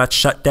was pretty much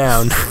shut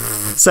down.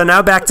 So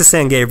now back to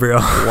San Gabriel.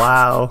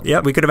 Wow.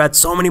 Yep, we could have had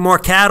so many more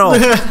cattle.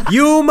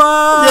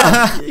 Yuma!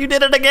 Yeah, you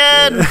did it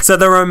again! So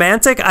the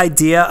romantic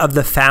idea of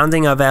the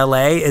founding of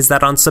LA is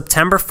that on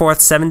September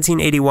 4th,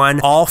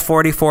 1781, all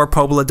 44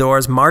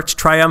 pobladores marched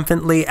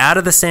triumphantly out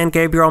of the San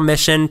Gabriel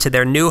mission to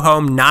their new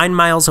home 9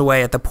 miles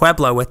away at the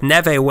Pueblo, with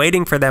Neve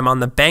waiting for them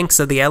on the banks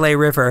of the LA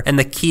River and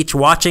the Quiche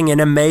watching in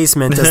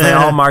amazement as they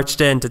all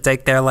marched in to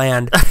take their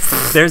land.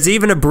 There's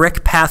even a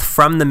brick path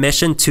from the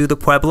mission to the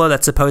Pueblo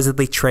that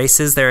supposedly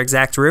traces their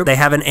exact route. They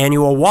have an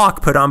annual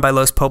walk put on by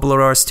Los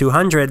Pobladores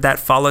 200 that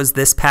follows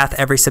this path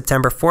every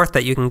September 4th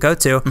that you can go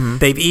to. Mm-hmm.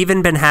 They've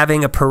even been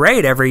having a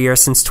parade every year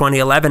since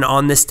 2011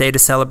 on this day to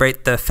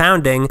celebrate the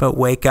founding, but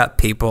wake up,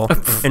 people.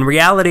 In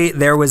reality,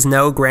 there was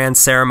no grand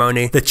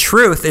ceremony. The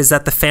truth is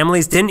that the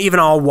families didn't even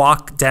all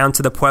walk down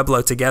to the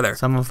Pueblo together.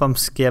 Some of them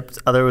skipped,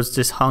 others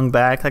just hung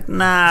back like,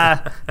 nah,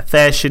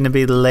 fashion to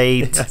be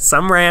late. Yeah,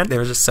 some ran. They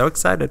were just so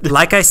excited.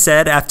 Like I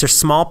said, after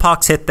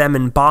smallpox hit them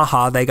in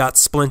Baja, they got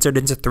splintered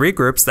into 3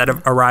 groups that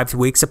have arrived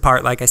weeks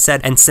apart, like I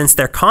said. And since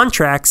their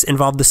contracts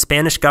involved the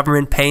Spanish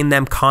government paying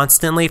them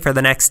constantly for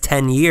the next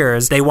 10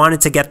 years, they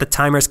wanted to get the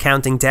timers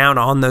counting down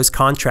on those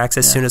contracts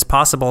as soon as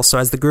possible. So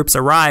as the groups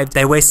arrived,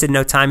 they wasted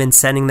no time in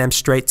sending them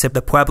straight to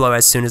the Pueblo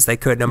as soon as they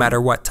could, no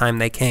matter what time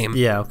they came.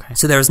 Yeah, okay.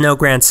 So there was no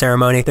grand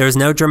ceremony. There was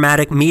no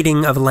dramatic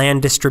meeting of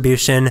land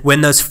distribution.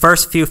 When those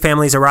first few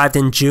families arrived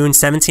in June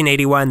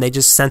 1781, they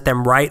just sent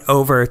them right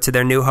over to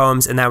their new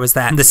homes, and that was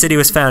that. The city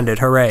was founded.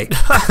 Hooray.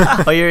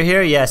 Oh, you're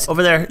here? Yes.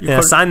 Over there.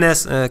 Yeah, sign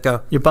this.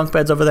 Go. Your bunk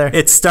bed's over there.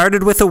 It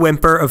started with a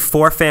whimper of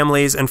 4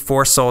 families and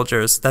 4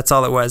 soldiers. That's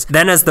all it was.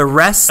 Then as the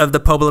rest of the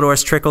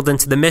pobladores trickled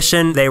into the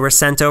mission, they were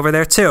sent over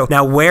there too.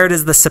 Now, where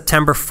does the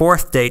September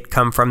 4th date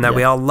come from that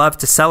we all love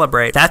to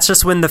celebrate? That's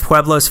just when the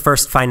Pueblo's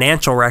first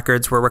financial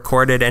records were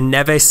recorded, and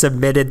Neve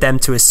submitted them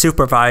to his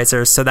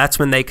supervisors, so that's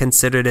when they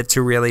considered it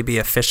to really be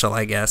official,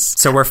 I guess.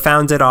 So we're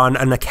founded on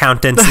an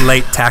accountant's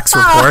late tax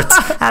report.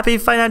 Happy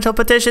Financial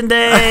Petition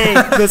Day!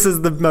 This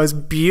is the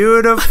most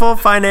beautiful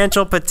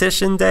financial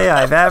petition day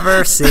I've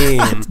ever seen.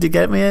 Did you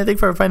get me anything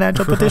for a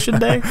Financial Petition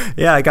Day?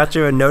 Yeah, I got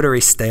you a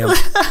notary stamp.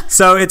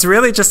 So it's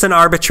really just an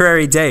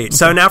arbitrary date.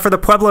 So now for the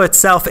Pueblo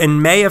itself,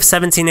 in May of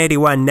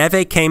 1781,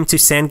 Neve came to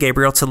San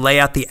Gabriel to lay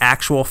out the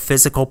actual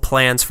physical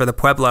plans for the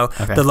Pueblo.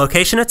 Okay. The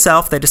location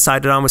itself, they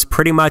decided on, was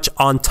pretty much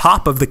on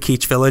top of the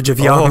Quiche village of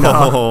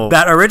Yongna. Oh.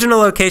 That original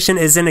location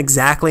isn't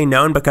exactly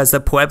known because the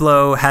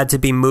Pueblo had to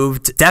be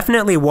moved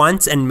definitely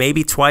once and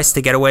maybe twice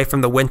to get away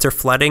from the winter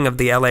flooding of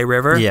the LA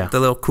River, the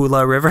little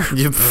Kula River.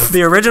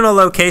 The original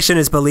location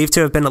is believed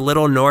to have been a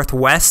little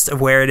northwest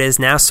of where it is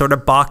now, sort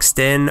of boxed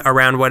in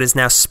around what is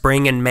now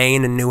Spring and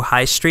Main and New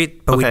High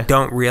Street, but we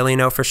don't really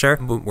know for sure.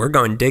 We're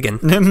going digging,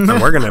 and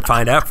we're going to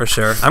find out for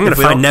sure. I'm going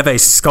to find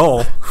Neve's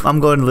skull. I'm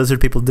going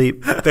lizard people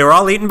deep. They were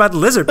all eaten by the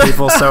lizard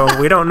people, so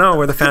we don't know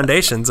where the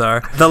foundations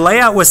are. The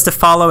layout was to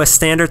follow a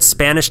standard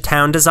Spanish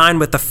town design,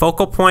 with the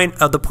focal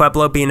point of the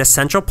Pueblo being a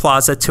central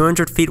plaza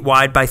 200 feet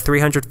wide by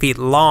 300 feet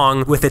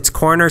long, with its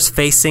corners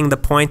facing the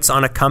points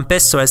on a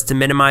compass so as to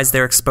minimize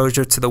their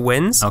exposure to the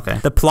winds. Okay.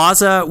 The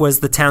plaza was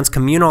the town's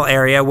communal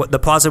area. The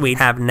plaza we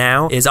have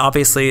now is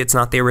obviously, it's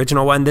not the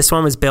original one. This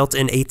one was built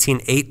in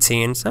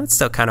 1818, so it's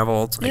still kind of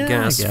old, I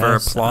guess, for a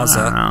plaza.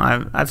 I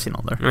don't know. I've seen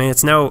older. I mean,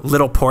 it's no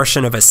little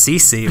portion of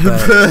Assisi,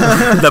 but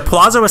the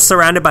plaza was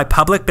surrounded by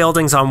public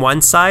buildings on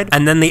one side,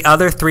 and then the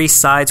other 3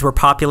 sides were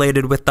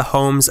populated with the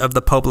homes of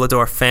the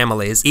poblador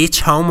families.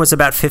 Each home was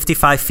about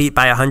 55 feet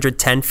by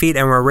 110 feet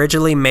and were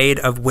originally made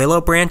of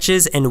willow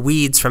branches and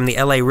weeds from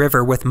the LA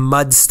River with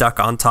mud stuck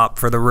on top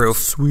for the roof.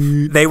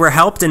 Sweet. They were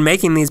helped in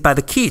making these by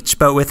the Quiche,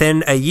 but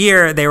within a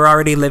year, they were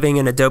already living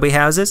in adobe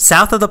houses.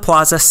 South of the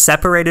plaza,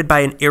 separated by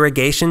an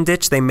irrigation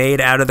ditch they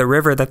made out of the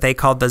river that they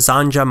called the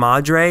Zanja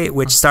Madre,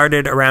 which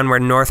started around where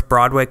North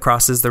Broadway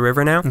crosses the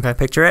river now. Okay.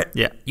 Picture it?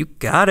 Yeah. You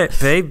got it,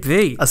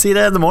 baby. I'll see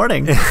that in the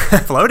morning.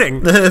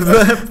 Floating.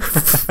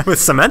 With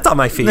cement on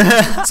my feet.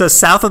 So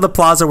south of the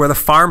plaza were the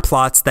farm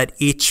plots that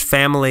each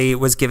family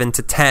was given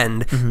to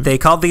tend. Mm-hmm. They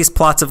called these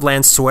plots of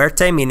land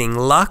suerte, meaning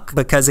luck,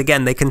 because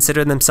again, they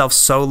considered themselves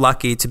so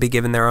lucky to be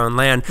given their own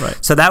land. Right.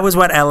 So that was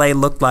what LA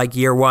looked like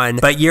year one.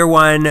 But year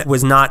one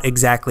was not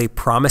exactly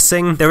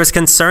promising. There was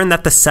concern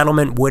that the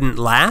settlement wouldn't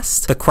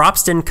last. The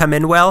crops didn't come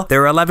in well.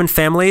 There were 11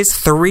 families.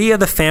 3 of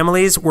the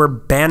families were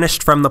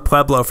banished from the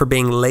Pueblo for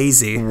being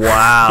lazy.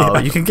 Wow.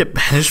 Yeah. You can get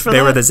banished for that?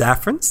 They were the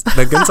Zafrans,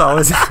 the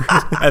Gonzalez,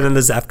 and then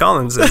the Zaf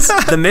Collinses.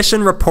 The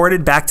mission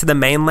reported back to the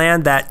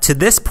mainland that to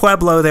this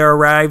Pueblo there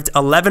arrived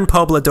 11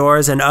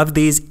 pobladores, and of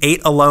these,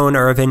 8 alone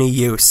are of any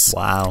use.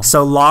 Wow.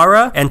 So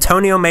Lara,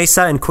 Antonio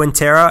Mesa, and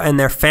Quintero and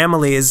their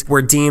families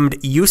were deemed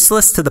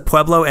useless to the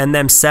Pueblo and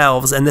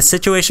themselves, and the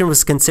situation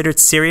was considered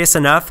serious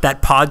enough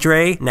that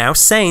Padre, now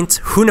Saint,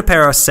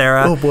 Junipero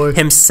Serra,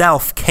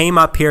 himself came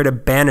up here to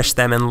banish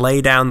them and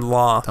lay down the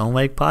law. Don't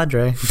wake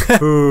Padre.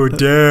 Who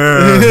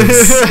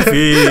dares?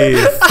 Fee,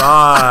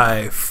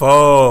 fi,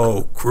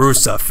 fo,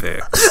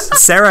 crucifix.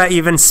 Serra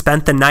even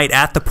spent the night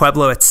at the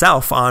Pueblo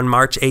itself on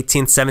March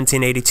 18,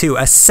 1782,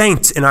 a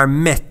saint in our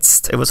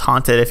midst. It was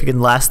haunted. If he can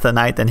last the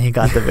night, then he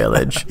got the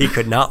village. He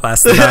could not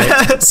last the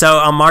night. So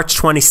on March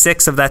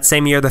 26 of that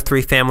same year, the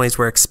 3 families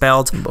were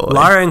expelled.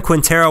 Lara and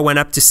Quintero went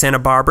up to Santa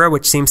Barbara,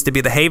 which seems to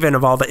be the haven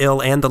of all the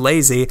ill and the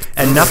lazy,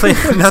 and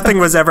nothing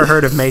was ever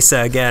heard of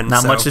Mesa again.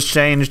 Not much has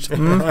changed. Hey,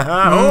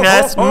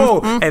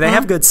 they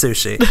have good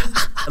sushi.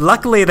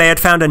 Luckily, they had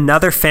found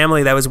another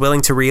family that was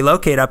willing to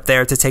relocate up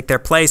there to take their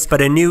place,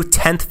 but a new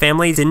 10th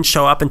family didn't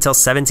show up until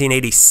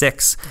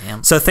 1786.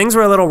 Damn. So things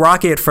were a little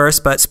rocky at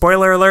first, but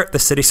spoiler alert, the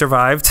city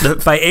survived.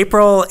 By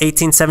April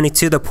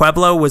 1872, the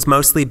Pueblo was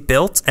mostly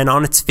built and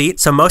on its feet,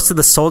 so most of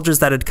the soldiers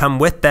that had come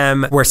with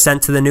them were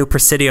sent to the new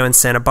Presidio in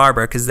Santa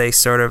Barbara because they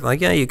sort of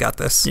like, yeah, you got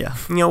this. Yeah.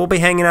 We'll be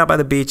hanging out by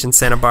the beach in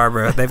Santa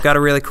Barbara. They've got a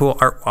really cool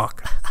art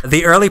walk.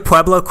 The early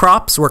Pueblo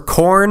crops were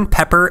corn,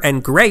 pepper,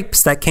 and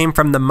grapes that came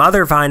from the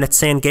mother vine at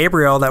San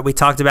Gabriel that we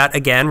talked about.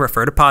 Again,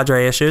 refer to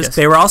Padre issues. Yes.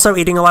 They were also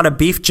eating a lot of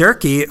beef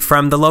jerky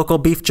from the local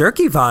beef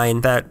jerky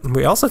vine that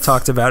we also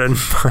talked about in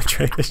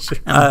Padre issues.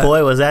 And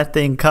boy, was that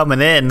thing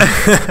coming in.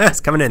 It's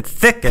coming in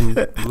thick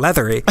and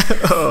leathery.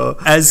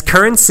 As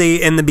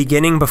currency in the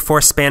beginning,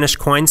 before Spanish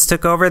coins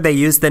took over, they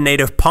used the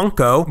native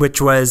ponco,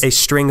 which was a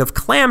string of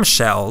clam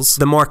shells.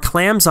 The more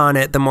clams on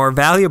it, the more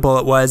valuable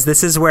it was.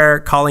 This is where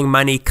calling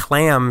money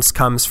clams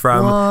comes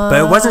from. What? But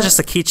it wasn't just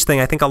a Keech thing.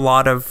 I think a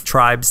lot of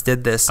tribes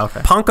did this.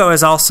 Okay. Ponco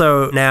is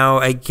also now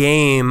a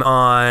game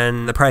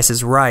on The Price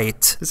is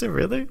Right. Is it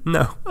really?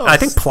 No. I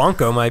think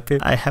Plonko might be.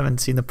 I haven't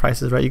seen The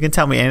Price is Right. You can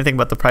tell me anything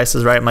about The Price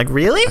is Right. I'm like,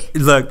 really?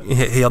 Look,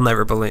 he'll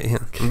never believe.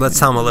 Let's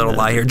tell him a little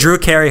lie here. Drew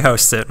Carey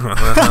hosts it.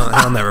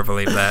 He'll never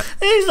believe that.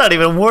 He's not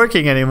even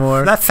working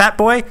anymore. That fat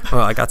boy?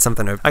 Well, I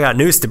got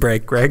news to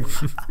break, Greg.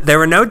 There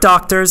were no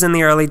doctors in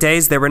the early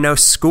days. There were no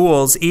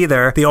schools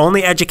either. The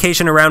only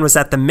education around was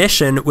at the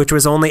mission, which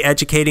was only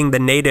educating the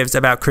natives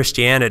about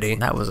Christianity.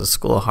 That was a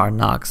school of hard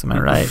knocks, am I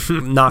right?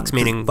 Knocks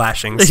meaning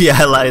lashings.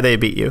 Yeah, they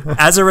beat you.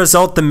 As a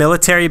result, the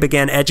military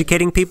began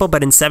educating people,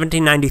 but in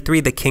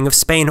 1793, the King of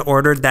Spain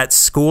ordered that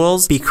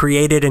schools be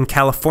created in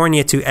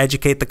California to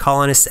educate the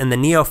colonists and the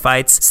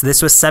neophytes. So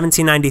this was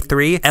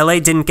 1793. LA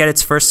didn't get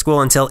its first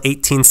school until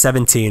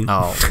 1817.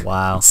 Oh,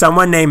 wow.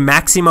 Someone named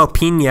Maximo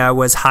Pina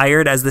was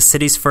hired as the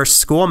city's first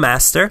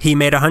schoolmaster. He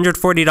made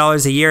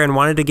 $140 a year and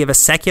wanted to give a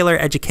secular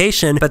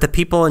education, but the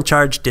people in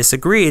charge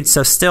disagreed,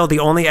 so still the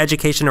only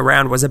education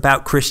around was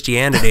about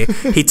Christianity.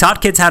 He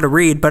taught kids how to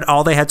read, but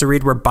all they had to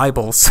read were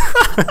Bibles.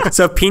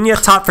 So Pina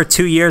taught for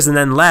 2 years and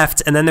then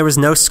left, and then there was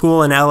no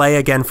school in LA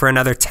again for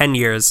another 10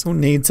 years. Who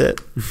needs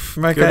it?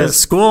 My guys.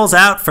 School's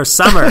out for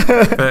summer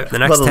for the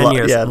next 10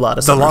 years. Yeah, a lot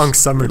of the long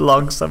summer.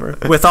 Long summer.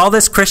 With all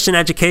this Christian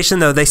education,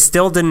 though, they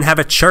still didn't have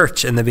a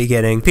church in the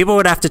beginning. People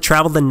would have to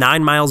travel the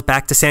 9 miles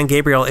back to San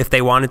Gabriel if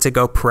they wanted to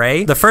go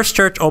pray. The first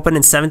church opened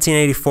in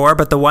 1784,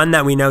 but the one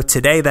that we know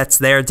today that's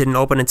there didn't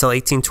open until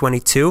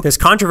 1822. There's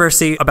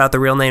controversy about the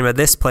real name of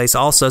this place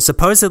also.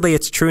 Supposedly,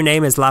 its true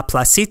name is La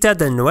Placita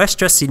de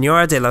Nuestra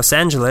Señora de Los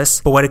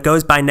Angeles, but what it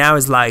goes by now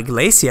is La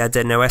Iglesia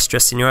de Nuestra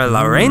Señora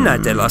La Reina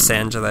de Los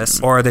Angeles,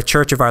 or the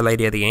Church of Our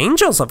Lady of the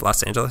Angels of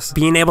Los Angeles.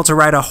 Being able to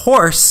ride a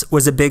horse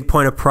was a big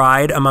point of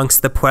pride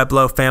amongst the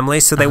Pueblo family,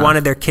 so they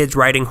wanted their kids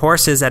riding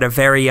horses at a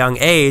very young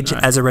age.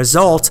 As a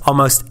result,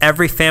 almost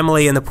every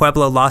family in the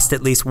Pueblo lost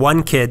at least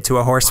one kid to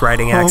a horse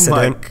riding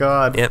accident. Oh my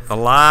God. Yep, a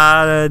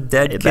lot of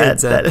dead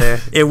kids out there.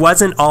 It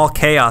wasn't all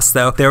chaos,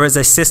 though. There was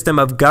a system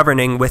of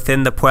governing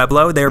within the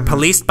Pueblo. They were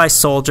policed by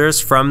soldiers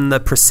from the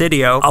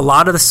Presidio. A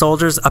lot of the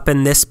soldiers up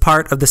in this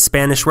part of the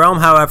Spanish realm,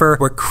 however,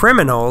 were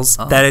criminals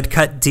that had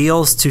cut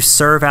deals to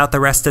serve out the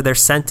rest of their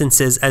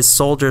sentences as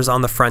soldiers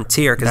on the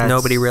frontier because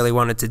nobody really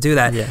wanted to do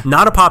that. Yeah.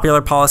 Not a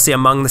popular policy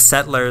among the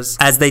settlers,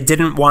 as they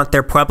didn't want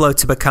their Pueblo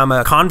to become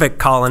a convict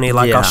colony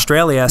like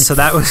Australia, so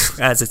that was,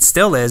 as it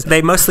still is,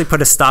 they mostly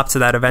put a stop to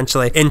that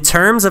eventually. In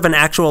terms of an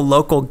actual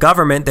local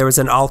government, there was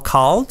an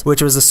alcalde alcalde,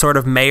 which was a sort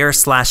of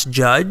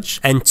mayor/judge,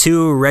 and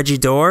 2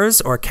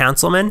 regidores or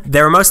councilmen.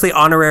 They were mostly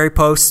honorary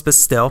posts, but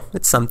still,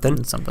 it's something.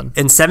 It's something.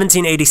 In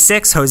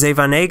 1786, Jose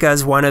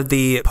Vanegas, one of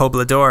the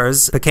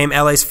pobladores, became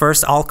LA's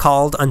first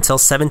alcalde until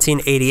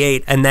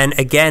 1788, and then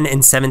again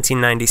in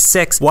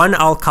 1796. One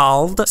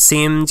alcalde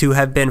seemed to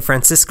have been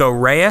Francisco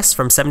Reyes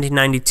from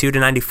 1792 to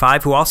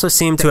 95, who also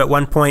seemed to at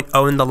one point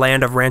own the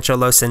land of Rancho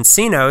Los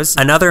Encinos,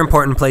 another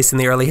important place in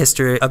the early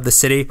history of the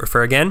city.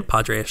 Refer again,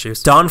 Padre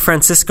issues. Don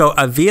Francisco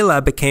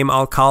Avila became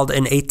alcalde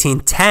in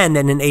 1810,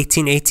 and in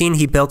 1818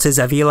 he built his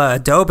Avila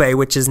Adobe,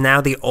 which is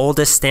now the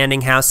oldest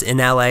standing house in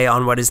LA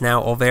on what is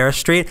now Olvera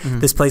Street.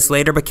 This place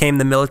later became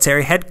the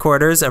military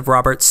headquarters of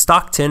Robert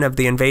Stockton of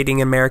the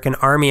invading American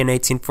Army in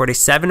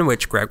 1847,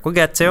 which Greg will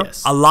get to.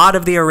 Yes. A lot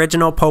of the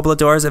original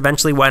pobladores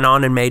eventually went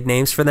on and made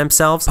names for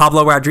themselves.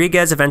 Pablo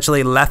Rodriguez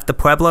eventually left the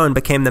pueblo and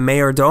became the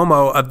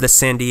mayordomo of the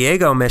San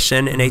Diego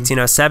mission in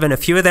 1807. A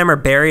few of them are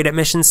buried at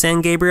Mission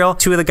San Gabriel.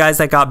 2 of the guys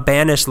that got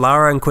banished,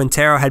 Laura and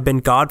Quintero, had been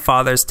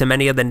godfathers to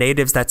many of the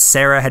natives that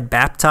Sarah had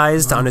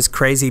baptized on his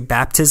crazy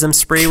baptism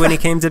spree when he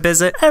came to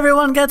visit.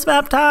 Everyone gets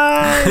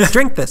baptized.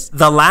 Drink this.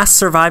 The last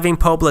surviving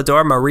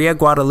poblador, Maria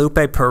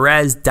Guadalupe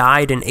Perez,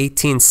 died in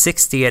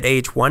 1860 at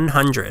age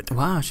 100.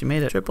 Wow, she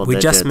made it. Triple We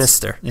digits. just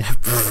missed her. Yeah.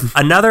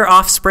 Another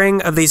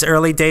offspring of these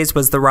early days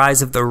was the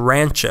rise of the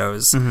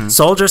ranchos.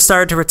 Soldiers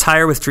started to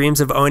retire with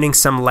dreams of owning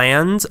some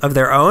land of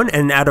their own,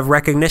 and out of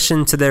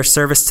recognition to their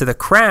service to the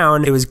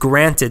crown, it was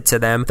granted to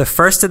them. The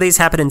first of these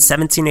happened in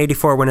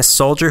 1784 when a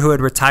soldier who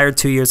had retired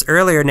 2 years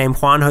earlier named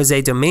Juan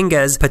Jose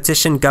Dominguez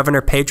petitioned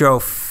Governor Pedro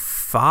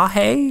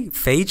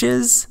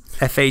Fages?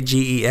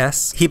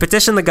 Fages. He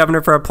petitioned the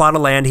governor for a plot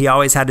of land he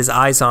always had his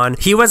eyes on.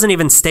 He wasn't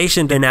even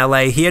stationed in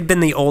LA. He had been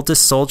the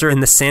oldest soldier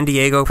in the San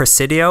Diego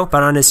Presidio,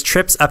 but on his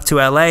trips up to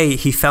LA,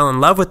 he fell in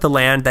love with the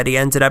land that he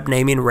ended up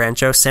naming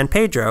Rancho San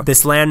Pedro.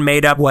 This land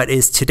made up what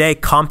is today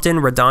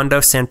Compton,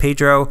 Redondo, San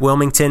Pedro,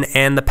 Wilmington,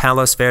 and the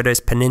Palos Verdes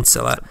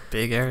Peninsula.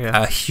 Big area.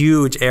 A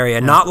huge area.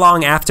 Yeah. Not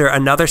long after,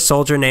 another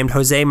soldier named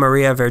Jose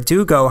Maria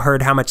Verdugo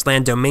heard how much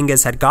land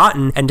Dominguez had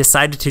gotten and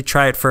decided to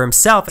try it for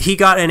himself. He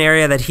got an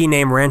area that he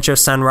named Rancho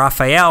San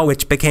Rafael,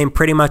 which became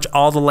pretty much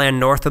all the land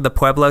north of the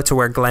pueblo to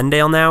where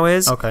Glendale now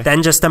is. Okay.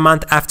 Then just a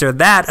month after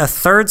that, a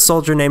third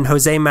soldier named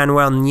Jose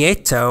Manuel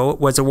Nieto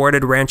was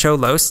awarded Rancho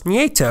Los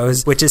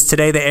Nietos, which is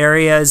today the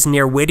areas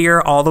near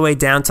Whittier all the way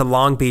down to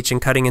Long Beach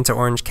and cutting into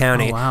Orange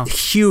County. Oh, wow.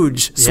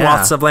 Huge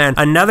swaths of land.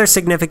 Another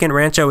significant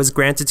rancho was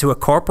granted to a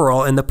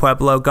corporal in the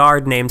Pueblo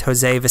Guard named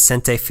Jose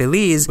Vicente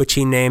Feliz, which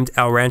he named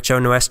El Rancho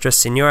Nuestra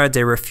Senora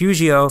de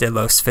Refugio de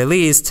Los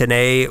Feliz.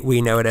 Today,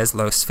 we know it as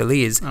Los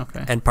Feliz,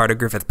 and part of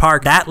Griffith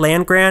Park. That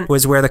land grant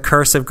was where the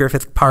curse of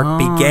Griffith Park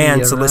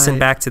began, so listen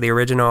back to the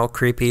original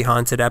creepy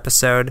haunted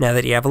episode. Now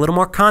that you have a little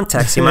more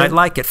context, you might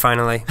like it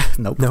finally.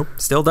 Nope.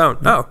 Still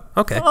don't. Nope.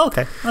 Oh, okay. Oh,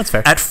 okay, that's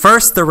fair. At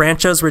first, the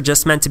ranchos were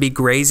just meant to be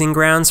grazing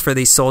grounds for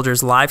these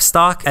soldiers'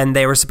 livestock, and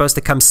they were supposed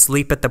to come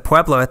sleep at the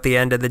pueblo at the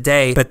end of the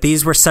day, but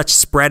these were such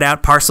spread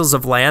out parcels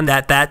of land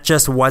that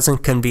just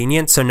wasn't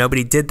convenient, so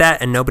nobody did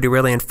that, and nobody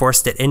really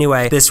enforced it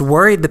anyway. This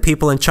worried the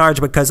people in charge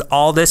because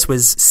all this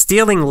was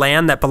stealing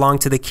land that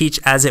belonged to the Kizh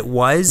as it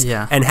was,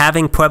 and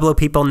having Pueblo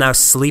people now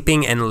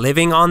sleeping and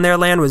living on their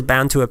land was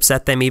bound to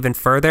upset them even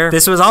further.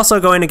 This was also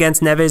going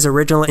against Neve's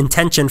original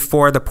intention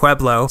for the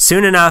pueblo.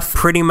 Soon enough,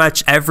 pretty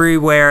much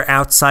everywhere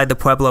outside the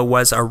pueblo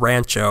was a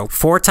rancho.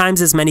 4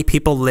 times as many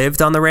people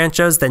lived on the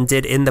ranchos than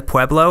did in the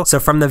pueblo, so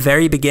from the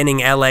very beginning,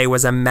 LA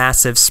was a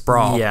massive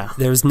sprawl.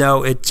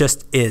 It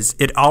just is.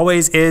 It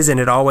always is, and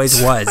it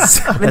always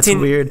was. That's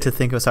weird to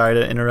think of. Sorry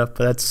to interrupt,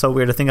 but that's so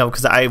weird to think of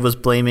because I was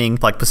blaming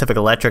like Pacific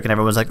Electric, and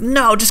everyone was like,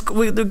 "No, just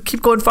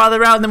keep going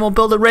farther out, and then we'll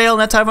build a rail,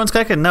 and that's how everyone's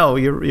connected." No,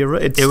 you're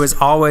right. It was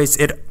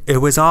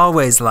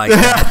always like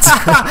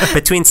that.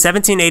 Between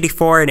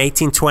 1784 and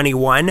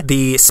 1821,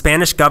 the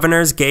Spanish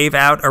governors gave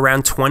out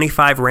around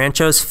 25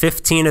 ranchos.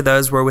 15 of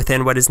those were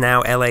within what is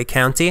now LA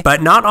County,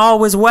 but not all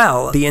was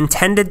well. The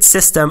intended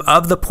system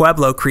of the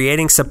pueblo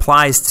creating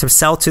supplies to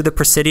sell to the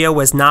Presidio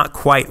was not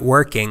quite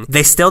working.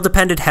 They still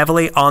depended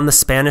heavily on the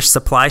Spanish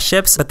supply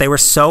ships, but they were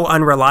so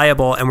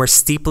unreliable and were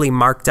steeply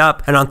marked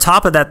up. And on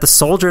top of that, the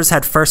soldiers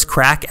had first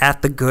crack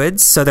at the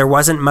goods, so there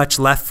wasn't much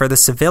left for the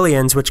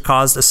civilians, which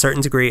caused a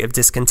certain degree of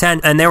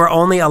discontent, and they were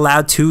only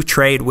allowed to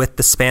trade with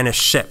the Spanish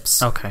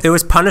ships. It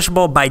was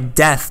punishable by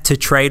death to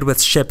trade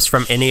with ships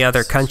from any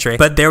other country,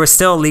 but there was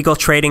still illegal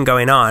trading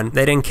going on.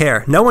 They didn't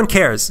care. No one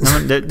cares.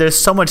 There's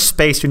so much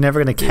space, you're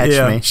never going to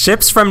catch me.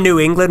 Ships from New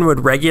England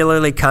would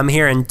regularly come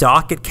here and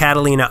dock at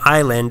Catalina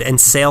Island and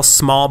sail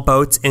small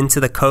boats into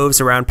the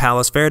coves around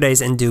Palos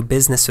Verdes and do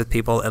business with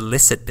people,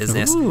 illicit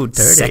business. Ooh,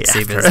 dirty.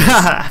 Sexy business.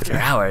 After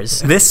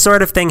hours. This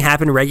sort of thing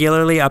happened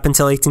regularly up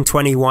until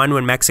 1821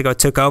 when Mexico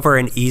took over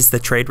and eased the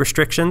trade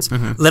restrictions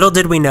restrictions. Little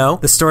did we know,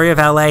 the story of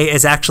LA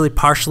is actually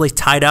partially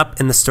tied up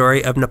in the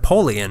story of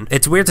Napoleon.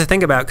 It's weird to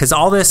think about because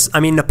all this, I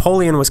mean,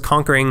 Napoleon was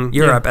conquering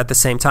Europe at the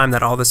same time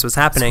that all this was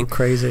happening. So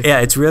crazy. Yeah,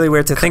 it's really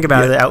weird to think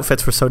about. The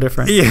outfits were so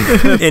different.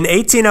 In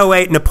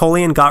 1808,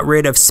 Napoleon got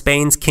rid of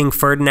Spain's King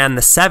Ferdinand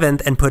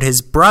VII and put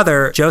his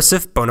brother,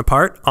 Joseph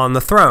Bonaparte, on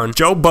the throne.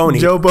 Joe Boney,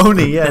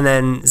 yeah. And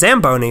then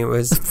Zamboni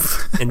was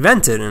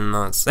invented in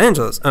Los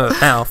Angeles.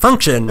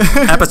 Malfunction.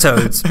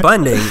 Episodes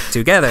blending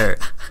together.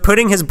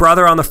 Putting his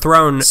brother on the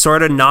throne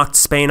sort of knocked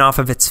Spain off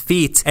of its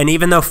feet, and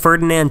even though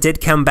Ferdinand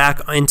did come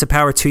back into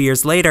power 2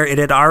 years later, it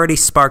had already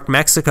sparked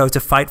Mexico to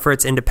fight for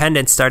its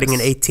independence starting in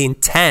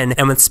 1810,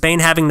 and with Spain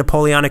having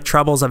Napoleonic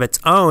troubles of its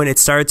own, it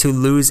started to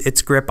lose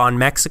its grip on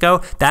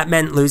Mexico. That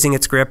meant losing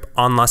its grip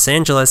on Los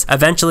Angeles.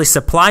 Eventually,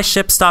 supply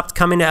ships stopped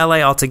coming to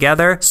LA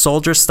altogether,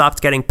 soldiers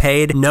stopped getting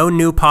paid, no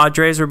new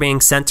padres were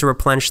being sent to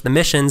replenish the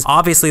missions.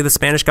 Obviously, the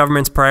Spanish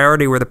government's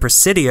priority were the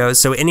presidios,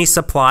 so any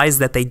supplies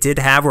that they did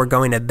have were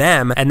going to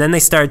them, and then they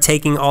started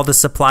taking all the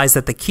supplies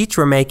that the Quiche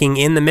were making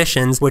in the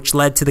missions, which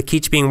led to the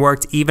Quiche being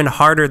worked even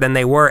harder than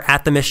they were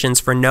at the missions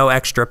for no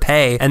extra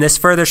pay. And this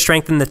further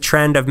strengthened the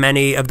trend of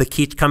many of the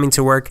Quiche coming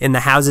to work in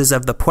the houses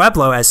of the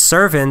pueblo as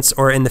servants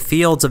or in the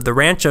fields of the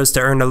ranchos to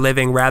earn a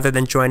living rather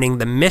than joining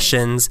the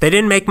missions. They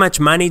didn't make much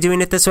money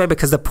doing it this way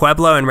because the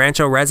pueblo and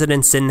rancho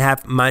residents didn't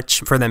have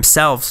much for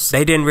themselves.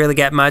 They didn't really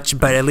get much,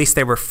 but at least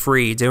they were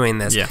free doing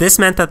this. Yeah. This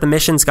meant that the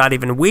missions got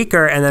even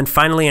weaker, and then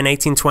finally in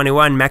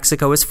 1821,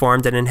 Mexico was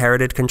formed and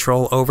inherited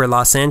control over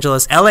Los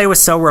Angeles. LA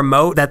was so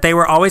remote that they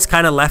were always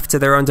kind of left to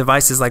their own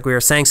devices, like we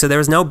were saying, so there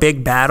was no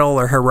big battle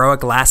or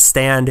heroic last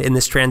stand in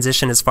this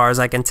transition as far as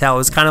I can tell. It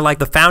was kind of like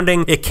the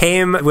founding, it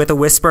came with a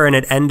whisper and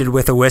it ended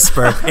with a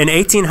whisper. In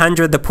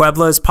 1800, the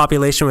Pueblo's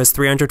population was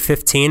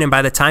 315, and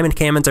by the time it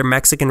came under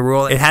Mexican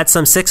rule, it had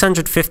some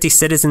 650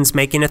 citizens,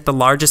 making it the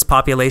largest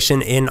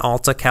population in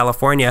Alta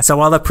California. So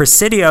while the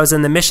presidios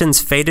and the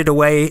missions faded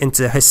away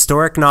into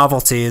historic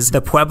novelties,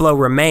 the Pueblo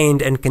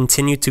remained and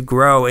continued to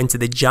grow into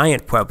the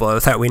giant Pueblo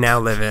that we now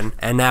live in.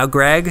 And now,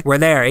 Greg, we're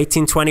there,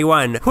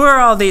 1821. Who are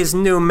all these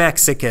new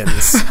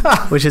Mexicans?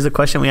 Which is a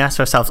question we ask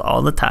ourselves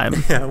all the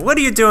time. Yeah, what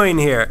are you doing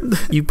here?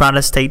 You brought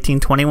us to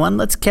 1821.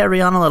 Let's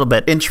carry on a little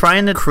bit. In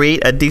trying to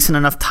create a decent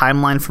enough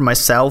timeline for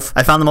myself,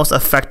 I found the most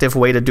effective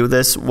way to do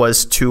this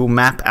was to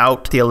map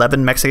out the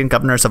 11 Mexican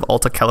governors of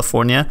Alta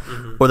California,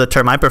 or the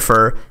term I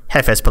prefer,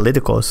 jefes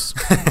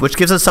políticos, which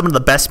gives us some of the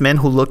best men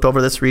who looked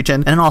over this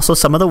region and also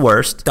some of the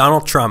worst.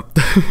 Donald Trump.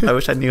 I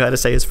wish I knew how to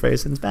say his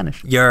phrase in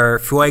Spanish. You're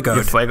fuegoed.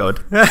 You're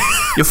fuegoed.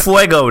 You're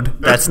fuegoed.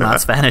 That's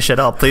not Spanish at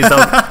all.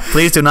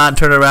 Please do not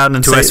turn around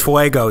and say es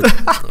fuegoed.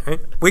 Right.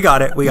 We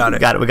got it. We got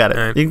it.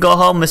 Right. You can go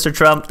home, Mr.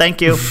 Trump.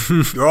 Thank you.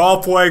 You're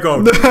all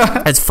fuegoed.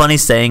 It's funny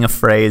saying a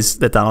phrase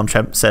that Donald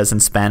Trump says in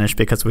Spanish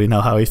because we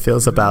know how he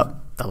feels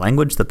about the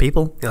language, the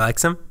people. He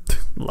likes them?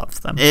 Loves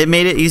them. It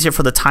made it easier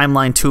for the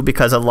timeline too,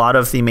 because a lot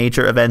of the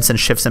major events and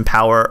shifts in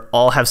power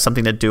all have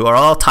something to do, or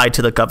all tied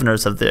to the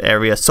governors of the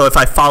area. So if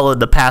I followed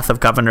the path of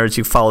governors,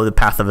 you follow the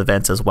path of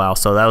events as well.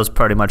 So that was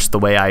pretty much the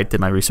way I did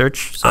my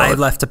research. So I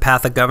left a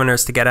path of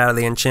governors to get out of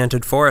the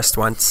enchanted forest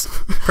once.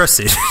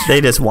 Proceed. They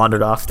just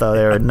wandered off though.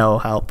 They were no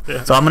help.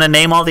 Yeah. So I'm going to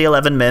name all the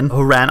 11 men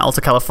who ran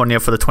Alta California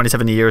for the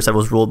 27 years that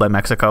was ruled by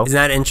Mexico. Isn't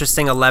that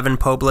interesting? 11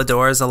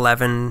 pobladores,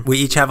 11. We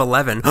each have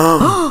 11.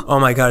 Oh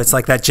my God, it's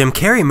like that Jim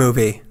Carrey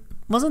movie.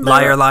 Wasn't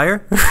there,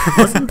 Liar?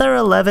 Wasn't there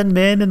 11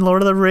 men in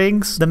Lord of the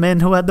Rings? The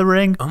men who had the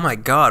ring? Oh my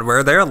God,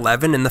 were there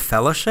 11 in the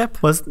Fellowship?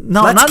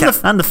 Not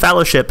the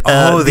Fellowship.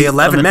 The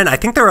 11 men. I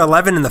think there were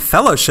 11 in the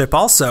Fellowship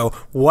also.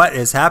 What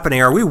is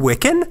happening? Are we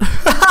Wiccan?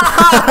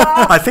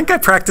 I think I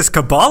practice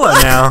Kabbalah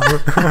now.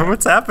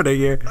 What's happening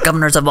here?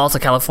 Governors of Alta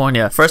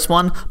California. First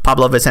one,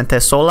 Pablo Vicente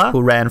Sola,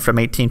 who ran from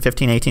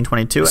 1815 to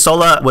 1822.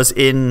 Sola was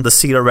in the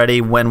seat already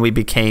when we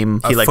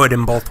became... foot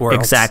in both worlds.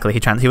 Exactly.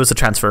 He was a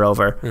transfer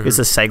over. He was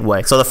a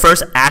segue. So the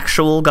first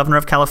actual governor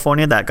of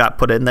California that got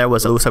put in there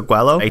was Luis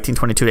Aguelo,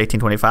 1822 to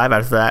 1825.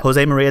 After that,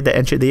 Jose Maria de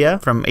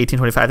Enchedia from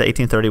 1825 to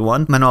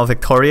 1831. Manuel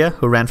Victoria,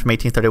 who ran from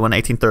 1831 to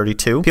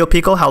 1832. Pio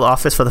Pico held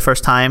office for the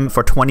first time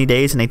for 20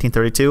 days in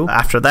 1832.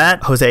 After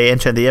that, Jose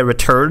Enchedia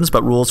returns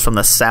but rules from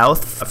the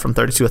south from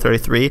 32 to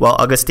 33, while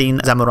Agustin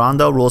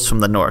Zamorando rules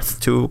from the north.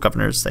 Two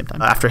governors at the same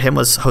time. After him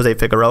was Jose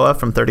Figueroa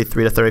from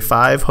 33 to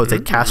 35. Jose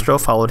Castro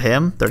followed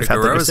him, 35 to 36.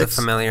 Figueroa is a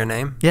familiar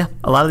name. Yeah,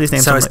 a lot of these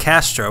names. So is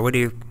Castro. What do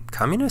you...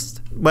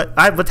 Communist?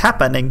 What's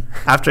happening?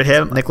 After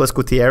him, Nicolas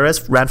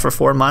Gutierrez ran for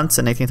 4 months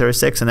in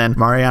 1836, and then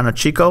Mariano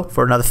Chico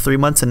for another 3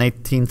 months in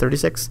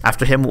 1836.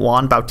 After him,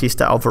 Juan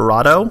Bautista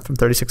Alvarado from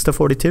 36 to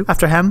 42.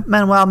 After him,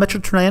 Manuel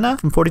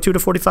Michoacana from 42 to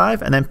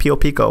 45, and then Pio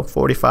Pico,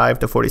 45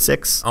 to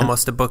 46.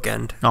 Almost a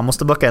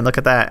bookend. Look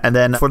at that. And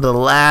then for the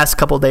last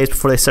couple of days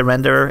before they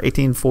surrender,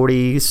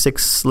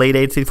 1846, late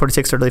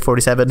 1846, early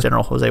 47,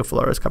 General Jose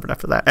Flores covered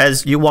after that.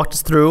 As you walked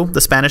us through,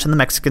 the Spanish and the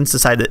Mexicans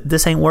decided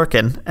this ain't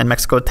working, and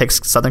Mexico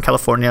takes Southern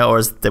California, or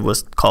as it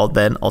was called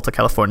then, Alta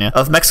California.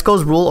 Of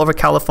Mexico's rule over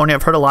California,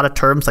 I've heard a lot of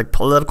terms like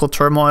political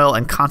turmoil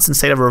and constant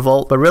state of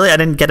revolt, but really I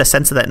didn't get a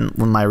sense of that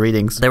in my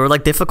readings. They were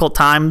like difficult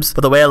times,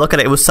 but the way I look at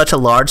it, it was such a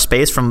large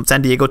space from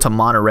San Diego to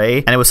Monterey,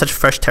 and it was such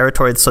fresh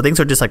territory, so things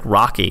are just like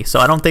rocky. So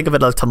I don't think of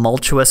it as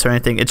tumultuous or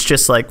anything. It's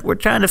just like, we're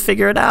trying to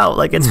figure it out.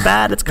 Like, it's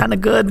bad, it's kind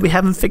of good, we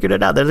haven't figured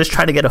it out. They're just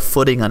trying to get a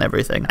footing on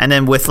everything. And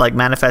then with like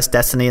Manifest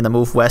Destiny and the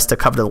move west to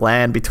cover the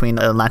land between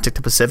Atlantic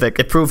to Pacific,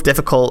 it proved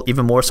difficult,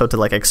 even more so, to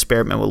like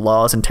experiment with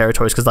laws and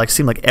territories, because like it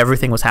seemed like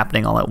everything was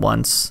happening all at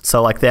once.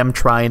 So like them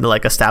trying to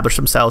like establish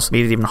themselves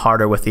made it even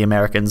harder with the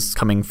Americans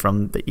coming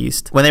from the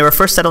east. When they were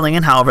first settling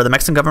in, however, the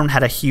Mexican government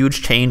had a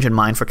huge change in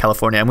mind for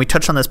California, and we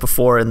touched on this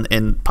before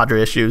in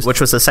Padre Issues,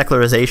 which was the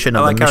secularization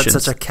of the missions. I like how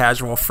it's such a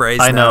casual phrase.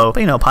 I know, but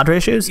you know, Padre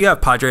Issues? You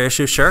have Padre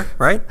Issues, sure,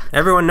 right?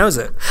 Everyone knows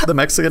it. The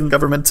Mexican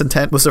government's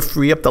intent was to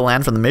free up the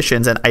land from the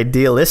missions and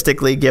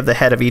idealistically give the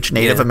head of each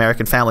Native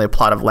American family a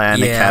plot of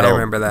land and cattle. I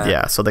remember that.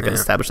 Yeah, so they could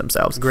establish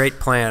themselves. Great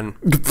plan.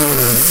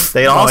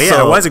 They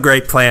also... it was a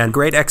great plan.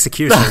 Great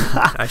execution,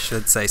 I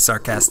should say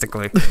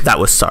sarcastically. That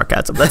was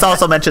sarcasm. Let's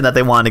also mention that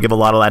they wanted to give a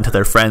lot of land to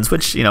their friends,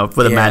 which, you know,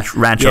 for the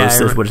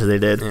ranchos, which they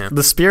did. Yeah.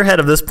 The spearhead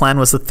of this plan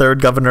was the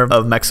third governor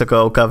of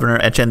Mexico, Governor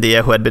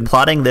Echeandía, who had been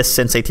plotting this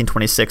since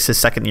 1826, his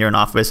second year in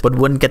office, but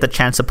wouldn't get the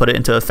chance to put it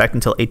into effect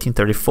until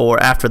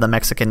 1834, after the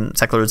Mexican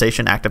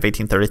Secularization Act of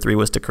 1833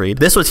 was decreed.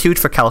 This was huge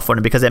for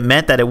California because it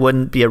meant that it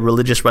wouldn't be a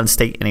religious-run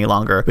state any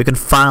longer. We can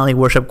finally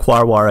worship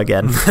Quawar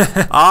again.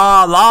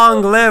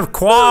 Long live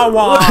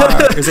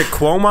Quawar! Is it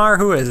Quomar?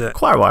 Who is it?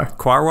 Quawar.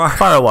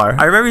 Quawar?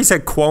 I remember you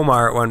said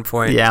Quomar at one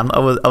point. Yeah, I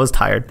was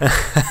tired.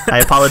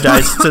 I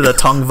apologize to the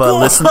Tongva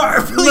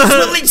listeners. Please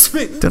release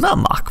me. Do not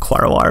mock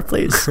Quawar,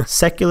 please.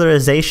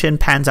 Secularization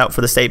pans out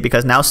for the state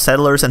because now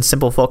settlers and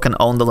simple folk can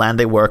own the land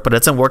they work, but it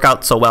doesn't work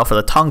out so well for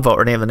the Tongva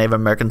or any of the Native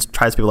American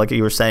tribespeople, like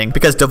you were saying,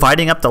 because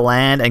dividing up the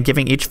land and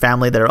giving each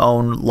family their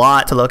own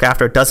lot to look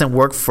after doesn't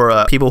work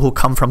for people who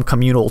come from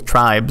communal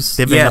tribes.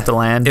 Giving up the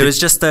land. It was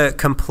just a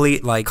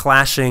complete like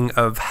clashing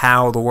of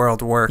how the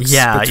world works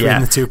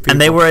between the two people.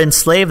 And they were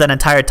enslaved that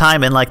entire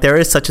time, and like there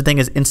is such a thing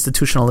as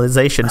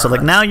institutionalization. So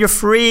like now you're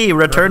free.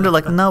 Return to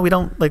like no, we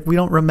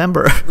don't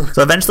remember.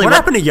 So eventually, what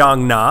happened to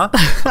Yang Na?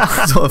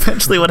 So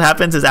eventually, what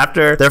happens is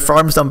after their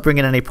farms don't bring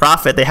in any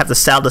profit, they have to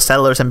sell to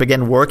settlers and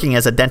begin working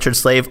as a indentured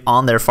slave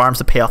on their farms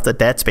to pay off the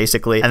debts,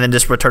 basically, and then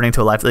just returning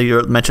to a life that you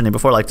were mentioning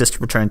before, like just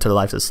returning to the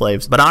lives as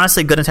slaves. But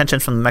honestly, good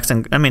intentions from the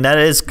Mexican. I mean, that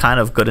is kind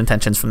of good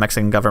intentions from the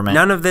Mexican government.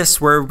 None of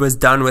this was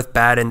done with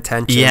bad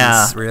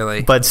intentions,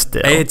 really. But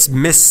still, it's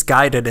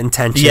misguided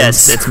intentions.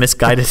 Yes, it's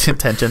misguided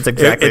intentions.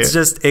 Exactly. It's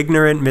just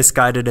ignorant,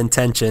 misguided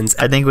intentions.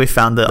 I think we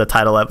found the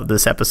title of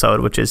this episode,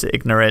 which is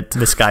Ignorant,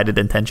 Misguided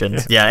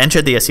Intentions. Yeah,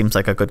 Echeandía seems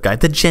like a good guy.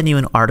 The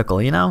genuine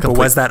article, you know? But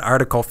was that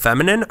article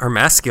feminine or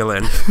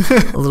masculine?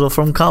 A little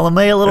from column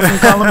A, a little from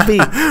column B.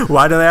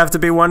 Why do they have to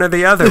be one or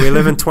the other? We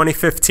live in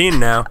 2015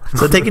 now.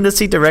 So taking the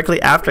seat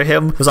directly after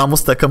him was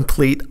almost the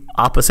complete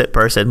opposite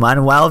person.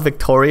 Manuel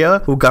Victoria,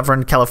 who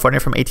governed California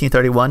from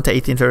 1831 to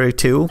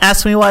 1832.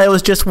 Ask me why it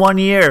was just 1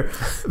 year.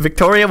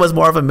 Victoria was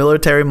more of a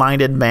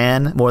military-minded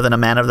man, more than a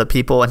man of the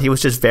people, and he was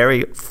just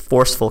very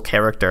forceful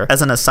character.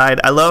 As an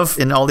aside, I love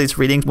in all these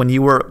readings, when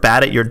you were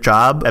bad at your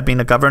job at being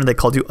a governor, they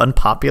called you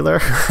unpopular.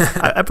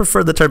 I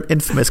prefer the term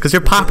infamous, because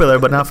you're popular,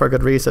 but not for a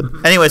good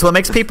reason. Anyways, what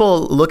makes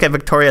people look at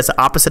Victoria as the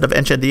opposite of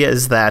Echeandía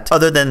is that,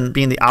 other than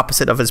being the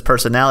opposite of his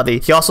personality,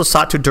 he also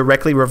sought to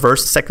directly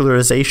reverse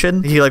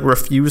secularization. He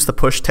refused to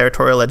push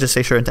territorial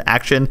legislature into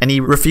action, and he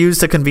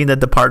refused to convene the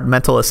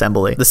departmental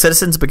assembly. The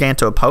citizens began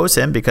to oppose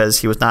him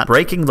because he was not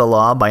breaking the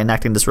law by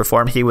enacting this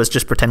reform. He was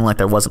just pretending like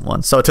there wasn't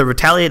one. So to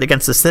retaliate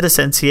against the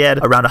citizens, he had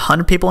around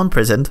 100 people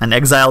imprisoned and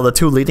exiled the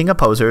two leading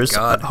opposers,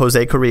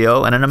 Jose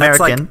Carrillo and an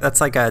American.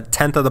 That's like a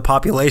tenth of the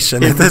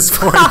population at this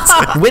point.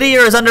 Whittier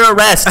is under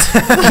arrest.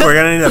 We're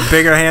going to need a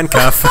bigger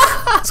handcuff.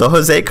 So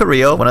Jose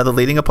Carrillo, one of the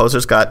leading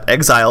opposers, got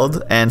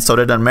exiled, and so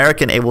did an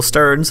American, Abel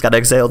Stearns, got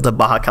exiled to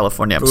Baja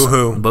California.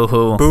 Boo-hoo.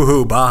 Boo-hoo.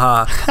 Boo-hoo,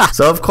 Baja.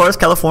 So, of course,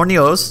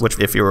 Californios, which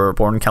if you were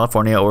born in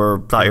California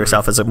or thought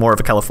yourself as more of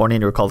a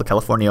Californian, you were called a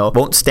Californio,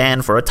 won't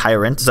stand for a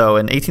tyrant. So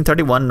in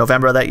 1831,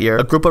 November of that year,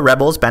 a group of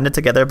rebels banded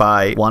together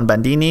by Juan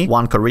Bandini,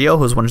 Juan Carrillo,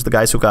 who's one of the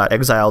guys who got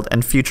exiled,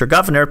 and future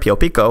governor Pio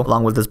Pico,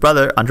 along with his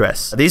brother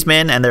Andres. These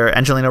men and their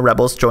Angelino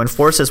rebels joined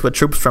forces with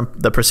troops from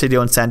the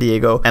Presidio in San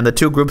Diego, and the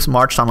two groups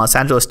marched on Los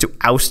Angeles to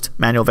oust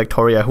Manuel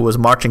Victoria, who was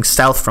marching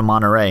south from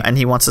Monterey, and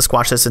he wants to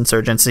squash this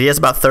insurgents. He has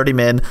about 30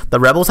 men. The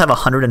rebels have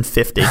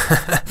 150.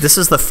 This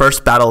is the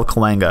first battle of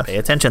Cahuenga. Pay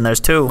attention, there's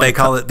two. They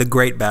call it the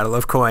Great Battle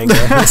of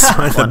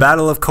Cahuenga. The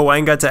Battle of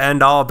Cahuenga to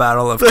end all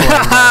Battle of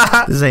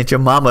Cahuenga. This ain't your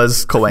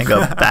mama's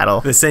Cahuenga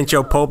battle. This ain't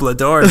your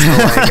poblador's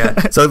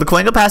Cahuenga. So the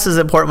Cahuenga Pass is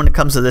important when it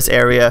comes to this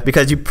area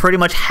because you pretty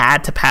much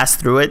had to pass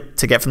through it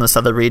to get from the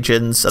southern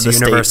regions of the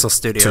state Universal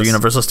Studios. To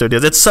Universal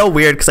Studios. It's so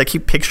weird because I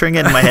keep picturing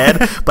it in my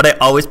head, but I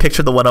always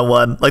picture the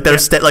 101 101. Like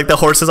they're like the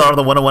horses are on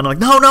the 101. Like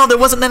no, there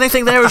wasn't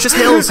anything there. It was just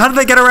hills. How did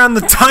they get around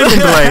the timing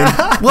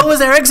lane? What was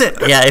their exit?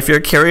 Yeah, if you're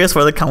curious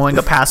where the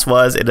Cahuenga Pass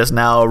was, it is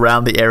now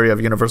around the area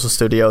of Universal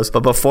Studios.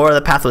 But before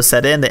the path was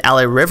set in, the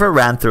LA River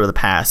ran through the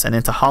pass and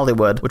into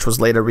Hollywood, which was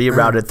later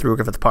rerouted through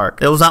Griffith Park.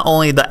 It was not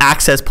only the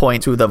access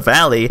point to the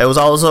valley, it was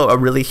also a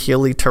really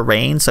hilly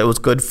terrain, so it was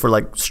good for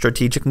like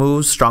strategic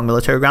moves, strong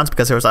military grounds,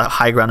 because there was a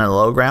high ground and a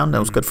low ground. It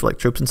was good for like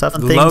troops and stuff.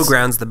 And low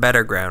ground's the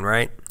better ground,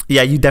 right?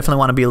 Yeah, you definitely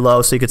want to be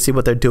low so you could see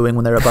what they're doing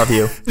when they're above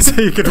you.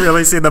 So you can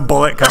really see the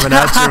bullet coming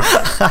at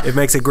you. It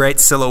makes a great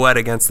silhouette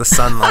against the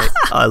sunlight.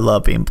 I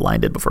love being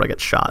blinded before I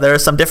get shot. There are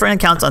some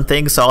different accounts on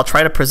things, so I'll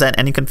try to present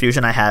any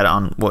confusion I had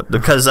on what,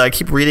 because I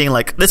keep reading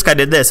like this guy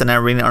did this, and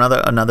I'm reading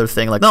another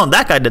thing like no,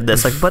 that guy did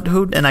this, like but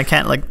who? And I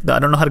can't like I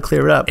don't know how to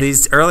clear it up.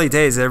 These early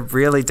days, they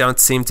really don't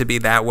seem to be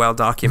that well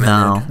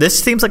documented. No, this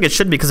seems like it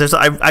should be because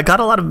I got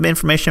a lot of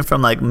information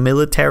from like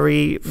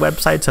military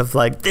websites of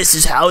like this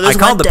is how this I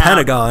called the down.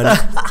 Pentagon.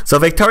 So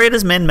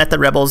Victoria's men met the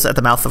rebels at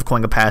the mouth of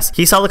Cahuenga Pass.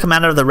 He saw the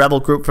commander of the rebel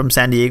group from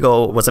San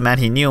Diego was a man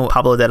he knew,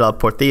 Pablo de la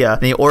Portilla,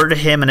 and he ordered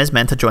him and his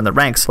men to join the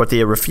ranks.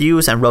 Portilla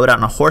refused and rode out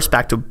on a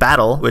horseback to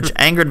battle, which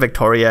angered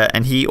Victoria,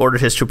 and he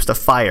ordered his troops to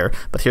fire.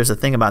 But here's the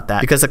thing about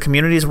that. Because the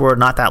communities were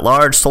not that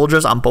large,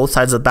 soldiers on both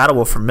sides of the battle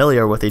were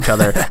familiar with each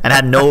other and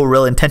had no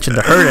real intention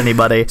to hurt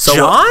anybody. So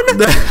John?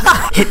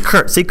 Hit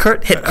Kurt. See,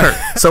 Kurt? Hit Kurt.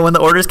 So when the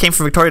orders came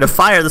from Victoria to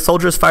fire, the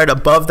soldiers fired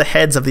above the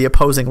heads of the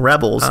opposing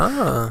rebels.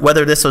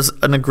 Whether this was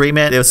an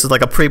agreement, it was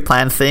like a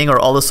pre-planned thing, or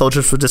all the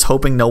soldiers were just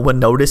hoping no one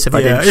noticed if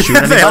I didn't shoot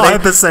anybody. They all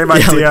had the same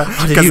idea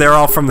because they're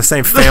all from the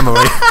same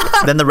family.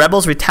 Then the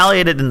rebels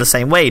retaliated in the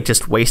same way,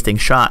 just wasting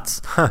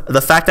shots.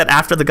 The fact that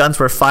after the guns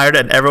were fired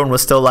and everyone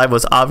was still alive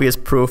was obvious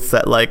proof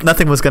that like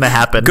nothing was going to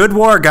happen. Good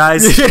war,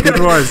 guys. Good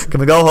wars. Can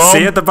we go home?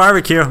 See you at the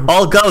barbecue.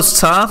 All ghosts,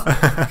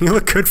 huh? You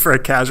look good for a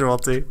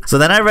casualty. So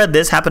then I read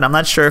this happen. I'm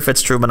not sure if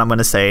it's true, but I'm going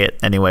to say it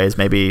anyways.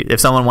 Maybe if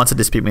someone wants to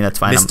dispute me, that's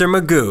fine. Mr.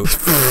 Magoo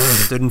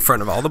stood in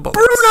front of all the bullets.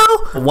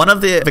 Bruno! One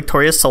of the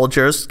victorious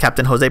soldiers,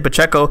 Captain Jose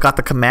Pacheco, got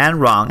the command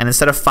wrong, and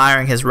instead of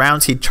firing his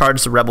rounds, he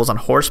charged the rebels on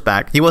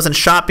horseback. He wasn't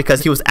shot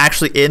because he was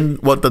actually in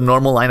what the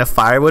normal line of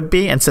fire would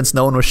be, and since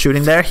no one was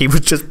shooting there, he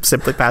would just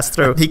simply pass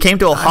through. He came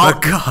to a halt. Oh,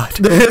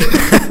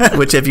 God.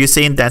 Which, if you've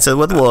seen Dances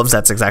with Wolves,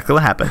 that's exactly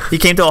what happened. He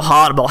came to a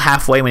halt about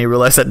halfway when he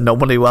realized that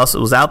nobody else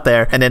was out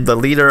there, and then the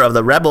leader of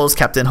the rebels,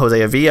 Captain Jose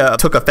Avilla,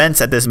 took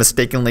offense at this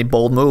mistakenly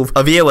bold move.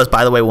 Avilla was,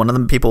 by the way, one of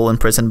the people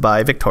imprisoned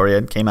by Victoria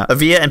and came out.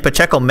 Avilla and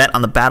Pacheco met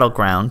on the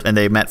battleground, and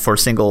they met for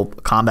single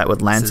combat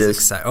with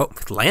lances.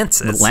 With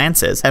lances? With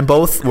lances. And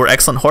both were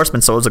excellent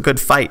horsemen, so it was a good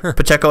fight.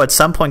 Pacheco at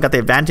some point got the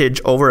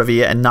advantage over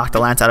Avilla and knocked the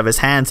lance out of his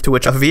hands, to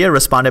which Avilla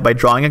responded by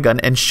drawing a gun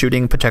and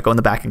shooting Pacheco in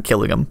the back and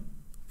killing him.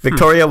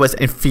 Victoria was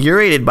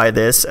infuriated by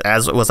this,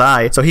 as was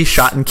I, so he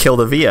shot and killed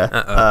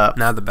Avilla.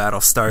 Now the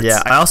battle starts.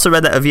 Yeah, I also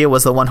read that Avilla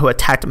was the one who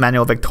attacked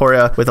Manuel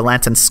Victoria with a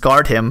lance and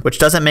scarred him, which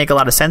doesn't make a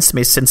lot of sense to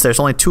me since there's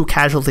only 2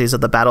 casualties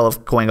of the Battle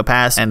of Cahuenga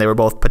Pass, and they were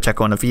both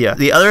Pacheco and Avilla.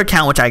 The other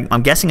account, which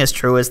I'm guessing is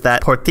true, is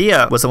that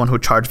Portilla was the one who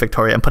charged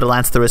Victoria and put a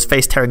lance through his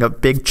face, tearing a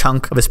big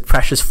chunk of his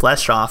precious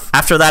flesh off.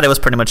 After that, it was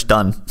pretty much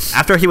done.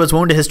 After he was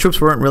wounded, his troops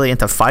weren't really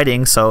into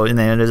fighting, so it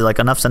was like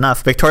enough's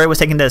enough. Victoria was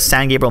taken to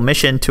San Gabriel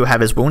Mission to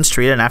have his wounds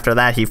treated, and after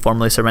that, he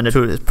formally surrendered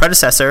to his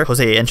predecessor,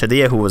 Jose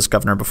Enchadilla, who was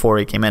governor before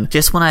he came in.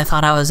 Just when I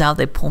thought I was out,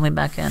 they pulled me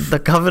back in. The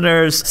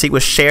governor's seat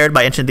was shared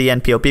by Enchadilla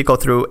and Pio Pico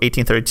through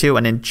 1832,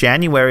 and in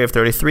January of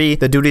 33,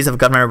 the duties of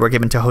governor were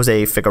given to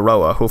Jose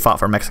Figueroa, who fought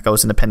for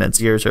Mexico's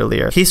independence years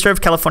earlier. He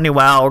served California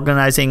while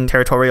organizing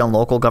territorial and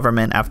local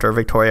government after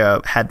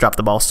Victoria had dropped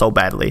the ball so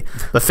badly.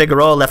 But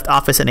Figueroa left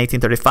office in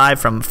 1835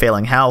 from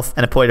failing health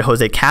and appointed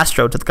Jose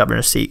Castro to the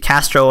governor's seat.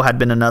 Castro had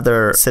been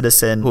another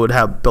citizen who would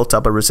have built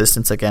up a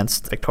resistance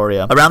against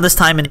Victoria. Around this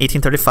time in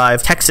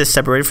 1835, Texas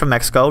separated from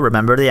Mexico.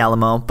 Remember the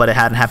Alamo, but it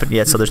hadn't happened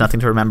yet, so there's nothing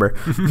to remember.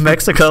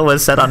 Mexico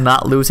was set on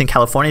not losing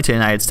California to the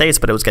United States,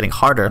 but it was getting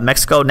harder.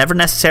 Mexico never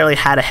necessarily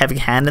had a heavy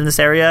hand in this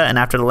area, and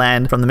after the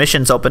land from the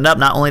missions opened up,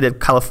 not only did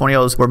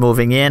Californios were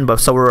moving in, but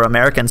so were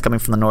Americans coming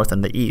from the north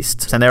and the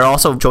east. And they're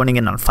also joining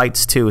in on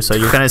fights too, so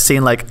you're kind of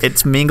seeing like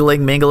it's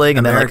mingling,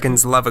 and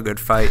Americans love a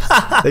good fight.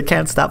 They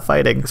can't stop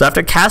fighting. So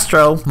after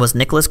Castro was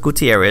Nicolas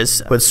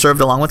Gutierrez, who had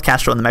served along with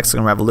Castro in the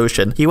Mexican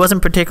Revolution. He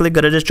wasn't particularly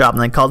good at his job,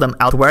 and they called him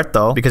El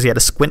Tuerto because he had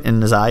a squint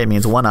in his eye. It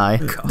means one eye.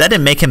 God. That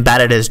didn't make him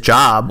bad at his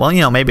job.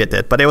 Well, maybe it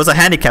did, but it was a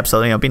handicap,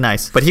 so be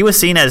nice. But he was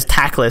seen as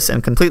tactless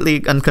and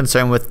completely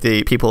unconcerned with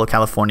the people of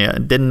California,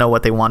 and didn't know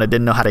what they wanted,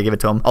 didn't know how to give it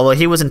to them. Although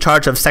he was in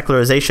charge of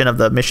secularization of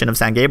the mission of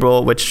San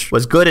Gabriel, which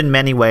was good in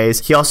many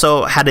ways, he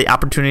also had the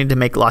opportunity to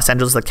make Los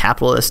Angeles the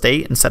capital of the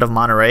state instead of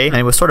Monterey, and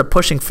he was sort of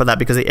pushing for that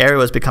because the area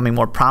was becoming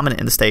more prominent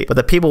in the state. But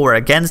the people were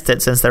against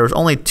it since there was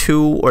only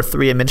 2 or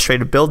 3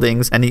 administrative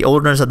buildings, and the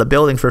owners of the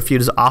buildings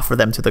refused to offer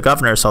them to the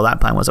governor, so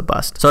that plan was a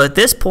bust. So at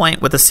this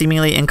point, with a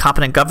seemingly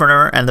incompetent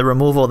governor and the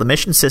removal of the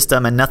mission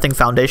system and nothing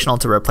foundational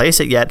to replace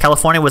it yet,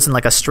 California was in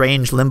like a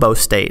strange limbo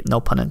state. No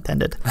pun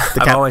intended.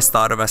 I've always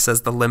thought of us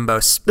as the limbo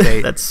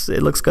state.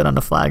 It looks good on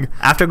the flag.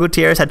 After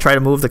Gutierrez had tried to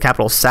move the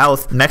capital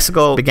south,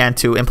 Mexico began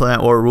to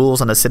implement more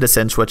rules on the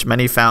citizens, which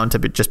many found to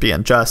just be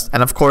unjust.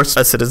 And of course,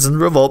 a citizen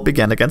revolt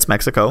began against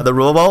Mexico. The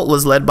revolt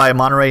was led by a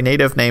Monterrey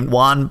native named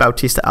Juan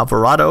Bautista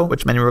Alvarado,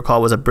 which many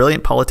recall was a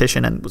brilliant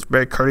politician and was a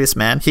very courteous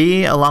man.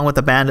 He, along with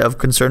a band of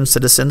concerned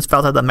citizens,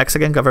 felt that the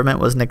Mexican government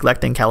was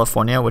neglecting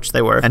California, which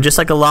they were. And just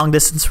like a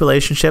long-distance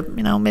relationship,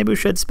 maybe we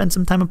should spend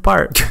some time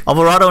apart.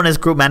 Alvarado and his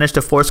group managed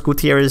to force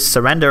Gutierrez's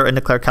surrender and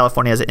declare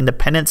California as an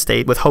independent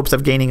state with hopes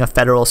of gaining a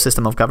federal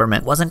system of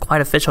government. It wasn't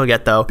quite official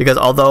yet, though, because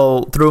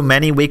although through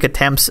many weak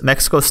attempts,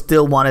 Mexico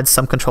still wanted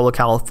some control of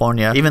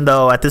California, even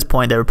though at this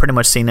point they were pretty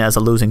much seen it as a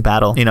losing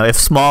battle. If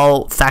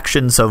small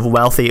factions of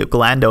wealthy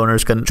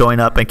landowners can join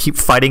up and keep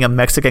fighting a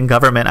Mexican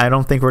government, I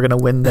don't think we're going to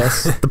win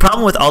this. The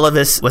problem with all of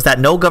this was that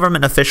no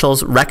government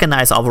officials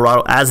recognized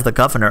Alvarado as the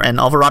governor, and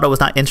Alvarado was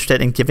not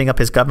interested in giving up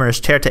his governor's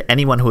chair to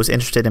anyone who was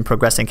interested in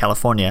progressing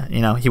California.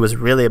 He was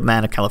really a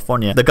man of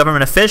California. The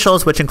government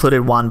officials, which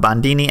included Juan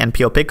Bandini and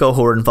Pio Pico,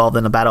 who were involved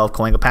in the Battle of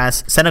Coahuila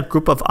Pass, sent a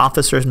group of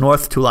officers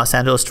north to Los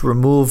Angeles to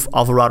remove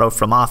Alvarado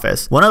from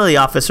office. One of the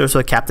officers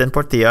was Captain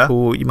Portilla,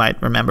 who you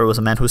might remember was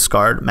a man who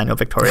scarred Manuel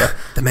Victoria.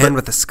 The man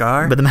with the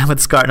scar? But the man with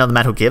the scar, no, the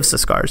man who gives the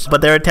scars.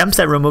 But their attempts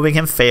at removing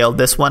him failed.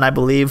 This one, I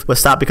believe, was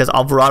stopped because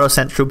Alvarado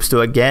sent troops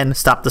to again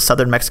stop the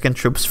southern Mexican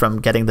troops from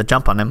getting the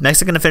jump on him.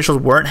 Mexican officials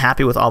weren't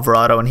happy with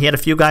Alvarado, and he had a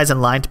few guys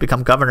in line to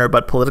become governor,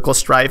 but political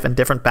strife and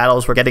different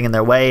battles were getting in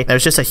their way.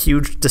 There's just a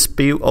huge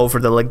dispute over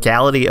the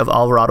legality of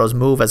Alvarado's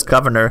move as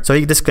governor, so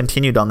he just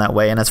continued on that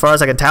way, and as far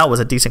as I can tell, was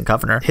a decent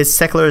governor. His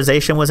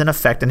secularization was in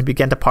effect, and he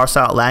began to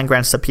parcel out land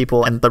grants to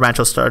people, and the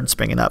ranchos started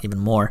springing up even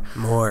more.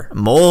 More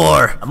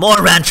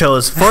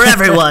ranchos for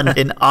everyone.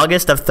 In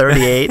August of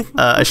 38,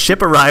 a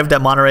ship arrived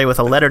at Monterrey with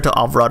a letter to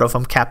Alvarado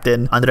from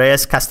Captain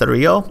Andres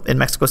Castillo in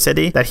Mexico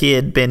City that he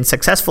had been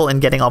successful in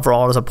getting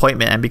Alvarado's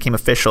appointment and became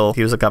official.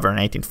 He was a governor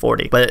in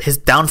 1840. But his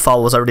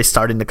downfall was already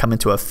starting to come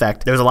into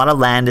effect. There was a lot of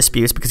land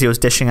disputes because he was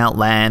dishing out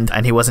land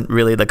and he wasn't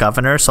really the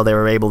governor, so they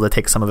were able to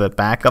take some of it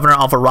back. Governor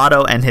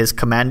Alvarado and his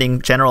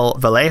commanding General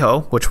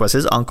Vallejo, which was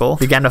his uncle,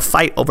 began to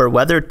fight over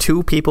whether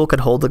two people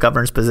could hold the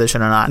governor's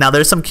position or not. Now,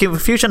 there's some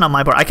confusion on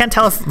my part. I can't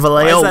tell if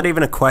Vallejo... Why is that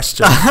even a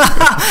question?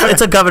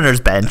 It's a governor's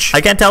bench.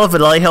 I can't tell if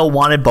Vallejo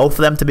wanted both of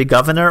them to be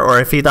governor or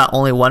if he thought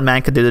only one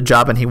man could do the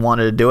job and he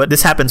wanted to do it.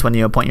 This happens when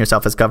you appoint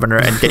yourself as governor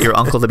and get your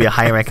uncle to be a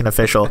high-ranking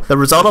official. The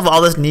result of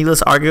all this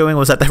needless arguing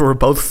was that they were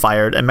both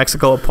fired and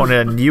Mexico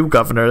appointed a new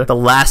governor, the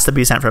last to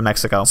be sent from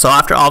Mexico. So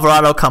after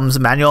Alvarado comes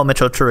Manuel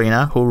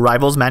Micheltorena, who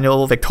rivals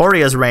Manuel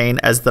Victoria's reign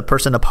as the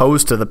person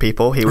opposed to the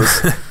people. He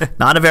was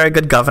not a very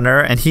good governor,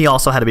 and he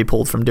also had to be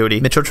pulled from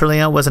duty.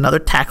 Micheltorena was another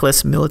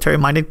tactless,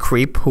 military-minded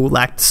creep who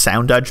lacked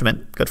sound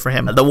judgment. Good for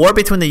him. The war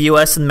between the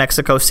U.S. and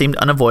Mexico seemed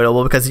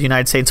unavoidable because the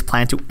United States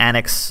planned to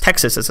annex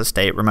Texas as a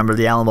state. Remember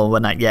the Alamo,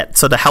 but not yet.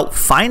 So to help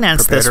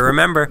finance this...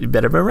 You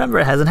better remember.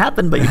 It hasn't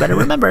happened, but you better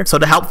remember. So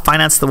to help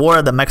finance the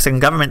war, the Mexican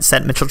government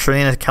sent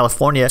Micheltorena to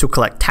California to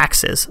collect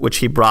taxes, which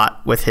he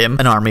brought with him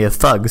an army of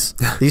thugs.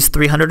 These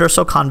 300 or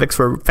so convicts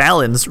were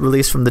felons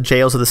released from the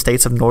jails of the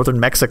states of northern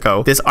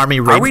Mexico. This army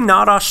raid... Are we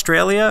not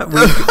Australia?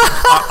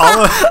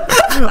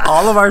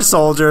 All of our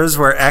soldiers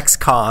were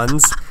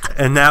ex-cons,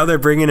 and now they're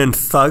bringing in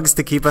thugs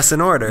to keep us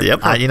in order. Yep.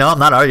 I'm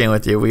not arguing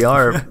with you. We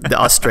are the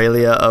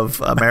Australia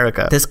of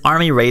America. This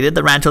army raided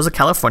the ranchos of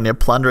California,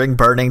 plundering,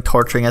 burning,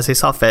 torturing as they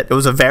saw fit. It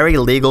was a very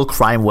legal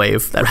crime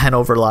wave that ran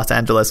over Los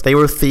Angeles. They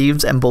were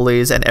thieves and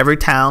bullies, and every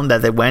town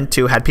that they went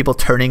to had people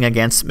turning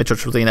against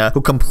Micheltorena,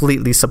 who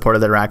completely supported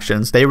their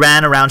actions. They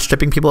ran around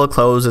stripping people of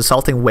clothes,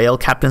 assaulting whale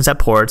captains at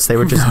ports. They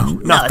were just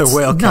not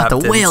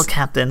the whale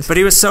captains. But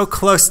he was so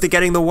close to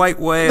getting the white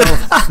whale.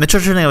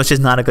 Micheltorena was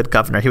just not a good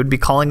governor. He would be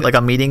calling like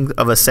a meeting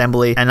of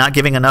assembly and not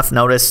giving enough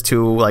notice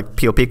to like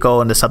Pio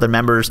Pico and the southern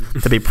members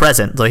to be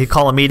present. So he'd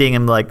call a meeting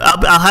and be like,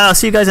 I'll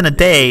see you guys in a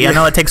day. I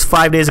know it takes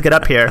 5 days to get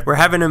up here. We're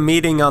having a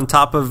meeting on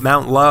top of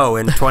Mount Low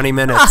in 20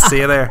 minutes. See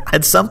you there.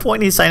 At some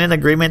point, he signed an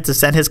agreement to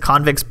send his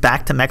convicts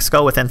back to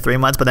Mexico within 3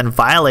 months, but then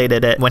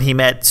violated it when he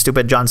met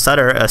stupid John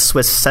Sutter, a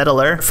Swiss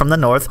settler from the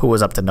north who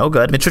was up to no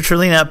good.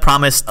 Micheltorena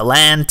promised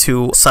land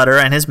to Sutter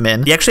and his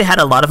men. He actually had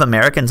a lot of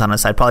Americans on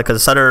his side, probably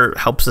because Sutter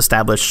helps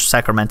establish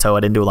Sacramento. I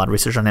didn't do a lot of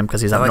research on him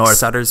because he's up north.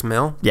 Sutter's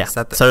Mill? Yeah,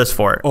 Sutter's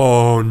Fort.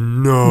 Oh,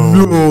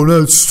 no,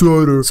 that's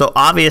Sutter. So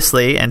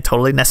obviously, and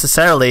totally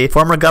necessarily,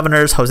 former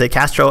governors Jose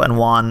Castro and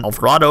Juan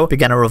Alvarado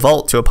began a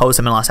revolt to oppose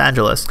him in Los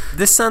Angeles.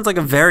 This sounds like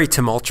a very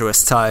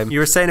tumultuous time. You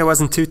were saying it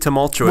wasn't too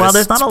tumultuous. Well,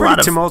 there's not a lot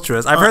of...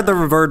 tumultuous. I've heard the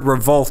word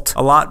revolt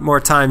a lot more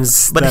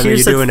times than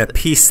you do in a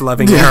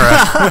peace-loving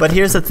era. But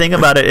here's the thing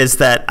about it is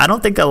that I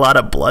don't think a lot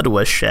of blood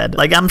was shed.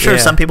 Like, I'm sure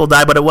some people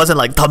died, but it wasn't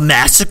like the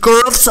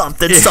massacre of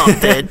something.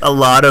 A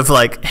lot of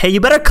like, hey, you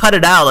better cut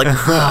it out. Like,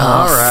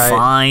 All right.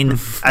 Fine.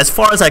 As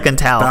far as I can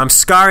tell. But I'm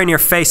scarring your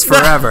face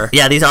forever.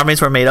 Yeah, these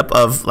armies were made up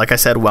of, like I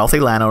said, wealthy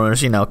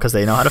landowners, because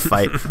they know how to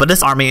fight. But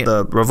this army,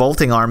 the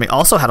revolting army,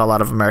 also had a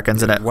lot of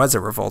Americans in it. It was a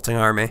revolting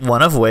army.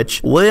 One of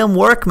which, William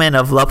Workman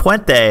of La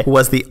Puente, who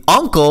was the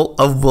uncle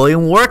of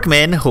William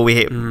Workman, who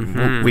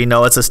we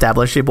know as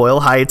established Boyle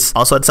Heights.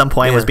 Also at some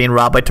point was being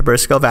robbed by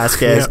Tiburcio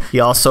Vasquez. He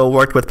also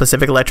worked with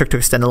Pacific Electric to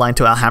extend the line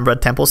to Alhambra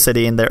Temple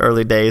City in the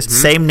early days.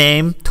 Same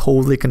name,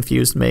 totally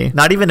confused me.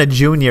 Not even a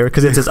junior,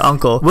 because it's his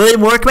uncle.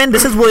 William Workman?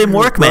 This is William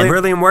Workman.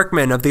 William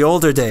Workman of the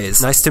older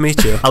days. Nice to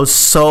meet you. I was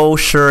so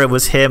sure it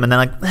was him, and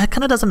then that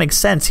kind of doesn't make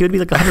sense. He would be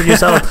 100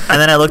 years old.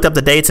 And then I looked up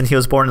the dates, and he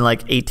was born in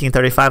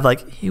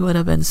 1835. He would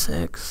have been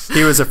 6.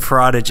 He was a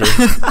prodigy.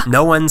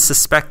 No one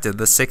suspected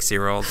the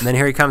 6-year-old. And then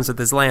here he comes with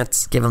his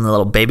lance. Give him the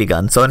little baby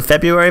gun. So in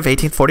February of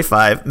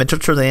 1845,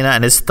 Michoacana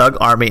and his thug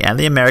army and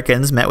the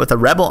Americans met with a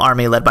rebel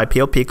army led by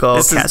Pio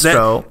Pico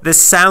Castro.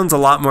 This sounds a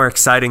lot more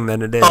exciting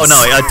than it is. Oh,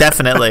 no,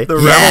 definitely. The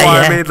rebel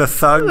army, the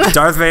thug,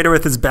 Darth Vader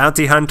with his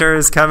bounty hunter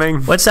is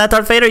coming. What's that,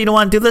 Darth Vader? You don't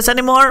want to do this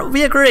anymore?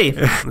 We agree.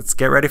 Let's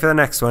get ready for the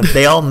next one.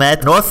 They all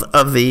met north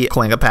of the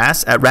Coahuila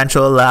Pass at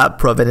Rancho La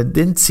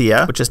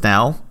Providencia, which is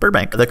now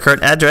Burbank. The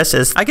current address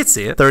is I could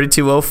see it.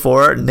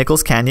 3204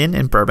 Nichols Canyon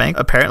in Burbank.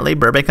 Apparently,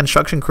 Burbank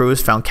construction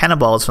crews found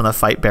cannonballs from the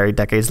fight buried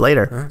decades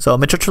later. So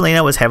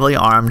Michoacana was heavily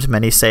armed,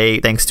 many say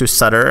thanks to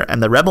Sutter,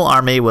 and the rebel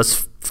army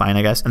was fine,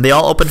 I guess. And they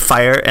all opened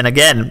fire, and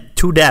again,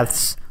 2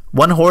 deaths.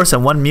 1 horse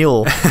and 1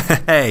 mule.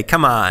 Hey,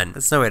 come on.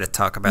 There's no way to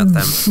talk about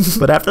them.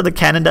 But after the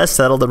cannon dust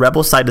settled, the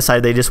rebel side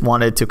decided they just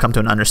wanted to come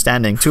to an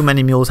understanding. Too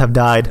many mules have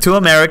died. 2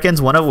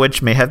 Americans, one of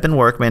which may have been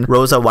Workman,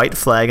 rose a white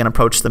flag and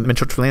approached the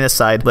Michoacana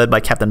side, led by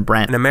Captain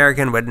Brant. An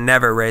American would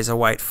never raise a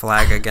white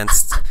flag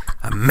against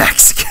a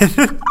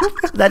Mexican.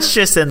 That's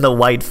just in the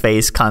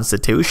white-face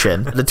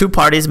constitution. The 2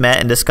 parties met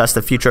and discussed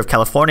the future of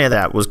California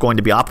that was going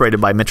to be operated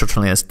by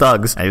Michoacana's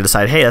thugs. And they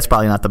decided, hey, that's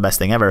probably not the best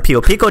thing ever.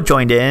 Pio Pico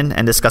joined in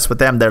and discussed with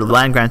them their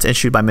land grants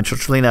issued by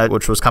Michoacana,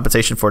 which was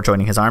compensation for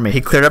joining his army.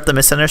 He cleared up the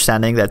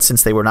misunderstanding that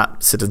since they were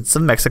not citizens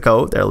of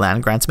Mexico, their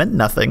land grants meant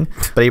nothing.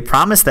 But he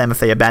promised them if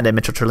they abandoned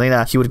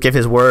Michoacana, he would give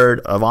his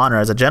word of honor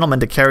as a gentleman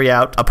to carry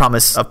out a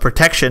promise of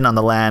protection on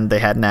the land they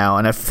had now.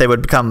 And if they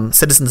would become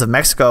citizens of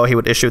Mexico, he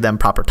would issue them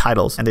proper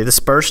titles. And they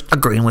dispersed,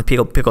 agreeing with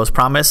Pico's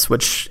promise,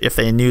 which if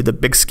they knew the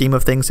big scheme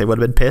of things, they would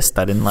have been pissed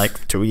that in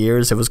 2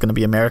 years it was going to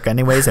be America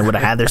anyways and would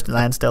have had their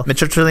land still.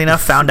 Michoacana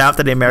found out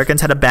that the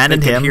Americans had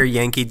abandoned him. Hear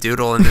Yankee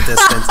Doodle in the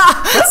distance.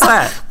 What's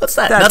that? What's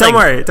that? Don't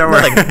worry.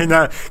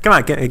 No, come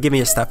on, give me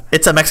your stuff.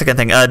 It's a Mexican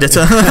thing.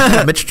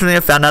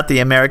 Michoacana found out the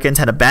Americans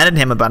had abandoned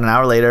him about an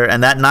hour later,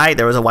 and that night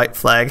there was a white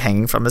flag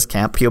hanging from his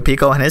camp. Pio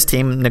Pico and his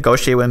team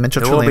negotiated with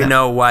Michoacana. There will be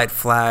no white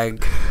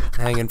flag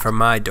hanging from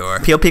my door.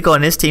 Pio Pico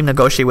and his team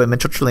negotiated with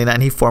Michoacana,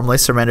 and he formally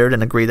surrendered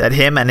and agreed that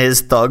him and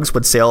his thugs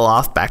would sail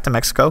off back to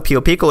Mexico. Pio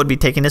Pico would be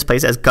taking his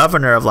place as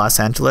governor of Los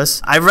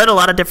Angeles. I've read a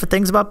lot of different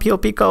things about Pio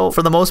Pico.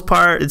 For the most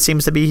part, it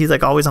seems to be he's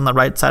always on the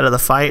right side of the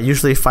fight,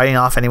 usually fighting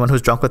off anyone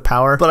who's drunk with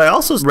power. But I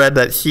also read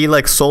that he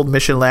sold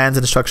mission lands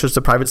and structures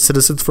to private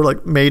citizens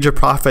for major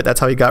profit. That's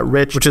how he got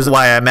rich, which is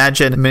why I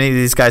imagine many of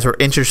these guys were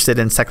interested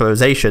in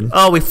secularization.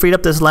 Oh, we freed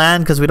up this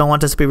land because we don't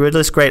want this to be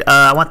religious. Great.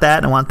 I want that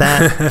and I want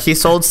that. He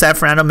sold San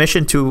Fernando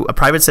Mission to a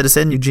private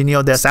citizen,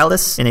 Eugenio de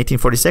Salas, in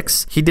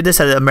 1846. He did this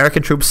as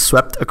American troops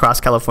swept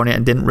across California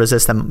and didn't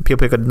resist them. Pio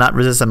Pico did not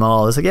resist them at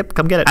all. It's yep,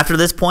 come get it. After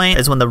this point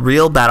is when the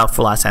real battle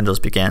for Los Angeles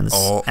begins.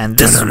 And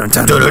this...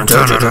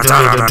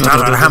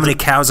 How many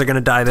cows are going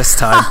to die this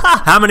time?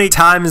 How many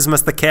times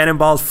must the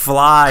cannonballs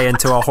fly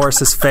into a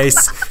horse's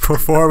face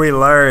before we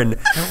learn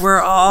that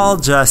we're all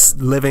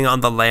just living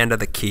on the land of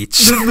the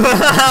Keech?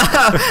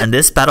 And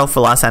this battle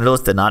for Los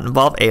Angeles did not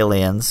involve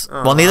aliens.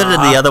 Well, neither did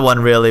the other one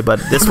really, but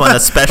this one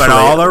especially. But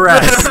all the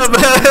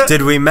rest.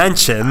 Did we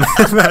mention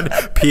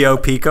that Pio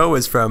Pico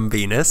was from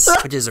Venus,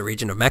 which is a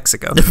region of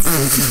Mexico?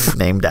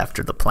 Named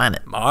after the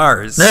planet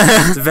Mars.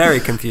 It's very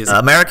confusing.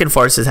 American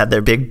forces had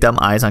their big dumb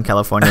eyes on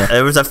California.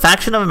 There was a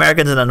faction of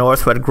Americans in the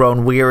north who had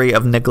grown weary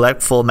of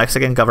neglectful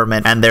Mexican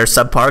government and their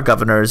subpar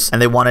governors,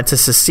 and they wanted to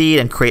secede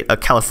and create a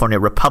California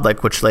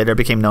republic, which later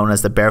became known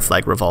as the Bear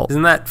Flag Revolt.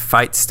 Isn't that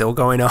fight still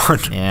going on?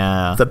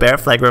 Yeah. The Bear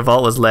Flag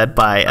Revolt was led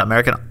by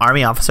American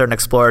Army officer and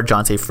explorer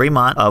John C.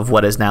 Fremont of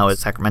what is now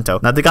Sacramento.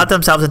 Now, they got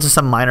themselves into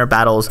some minor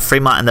battles.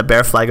 Fremont and the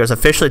Bear Flaggers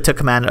officially took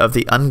command of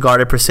the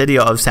unguarded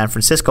Presidio of San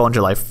Francisco on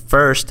July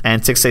 1st,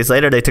 and 6 days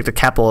later, they took the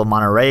capital of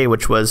Monterey,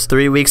 which was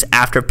 3 weeks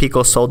after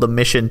Pico sold the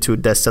mission to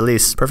De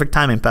Solis. Perfect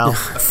timing, pal.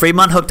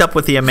 Fremont hooked up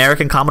with the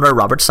American Commodore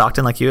Robert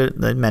Stockton, like you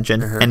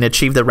mentioned, and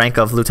achieved the rank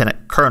of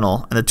lieutenant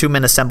colonel. And the two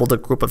men assembled a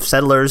group of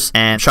settlers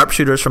and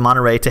sharpshooters from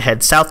Monterey to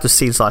head south to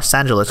seize Los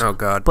Angeles. Oh,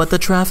 God. But the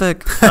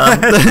traffic.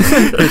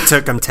 It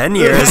took them 10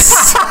 years.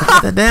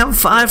 The damn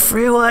 5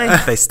 freeway.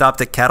 They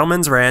stopped at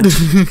Cattleman's Ranch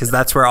because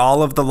that's where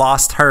all of the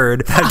lost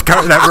herd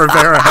that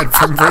Rivera had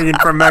from bringing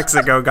from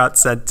Mexico got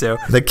sent to.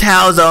 The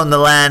cows own the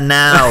land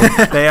now.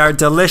 They are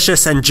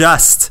delicious and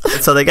just.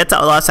 So they get to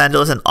Los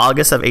Angeles in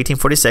August of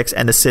 1846,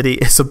 and the city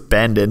is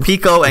abandoned.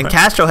 Pico and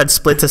Castro had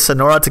split to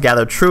Sonora to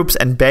gather troops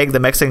and beg the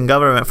Mexican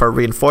government for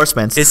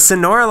reinforcements. Is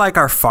Sonora like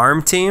our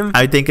farm team?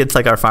 I think it's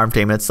like our farm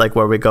team. It's like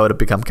where we go to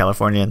become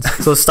Californians.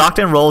 So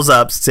Stockton rolls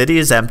up. City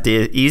is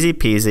empty. Easy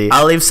peasy.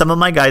 I'll leave some of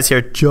my guys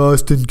here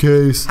just in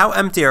case. How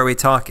empty are we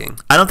talking?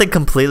 I don't think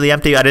completely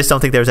empty. I just don't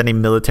think there's any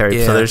military.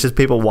 Yeah. So there's just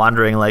people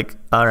wandering like,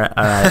 all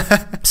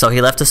right. So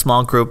he left a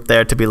small group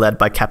there to be led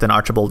by Captain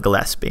Archibald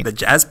Gillespie. The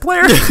jazz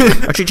player?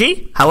 Archie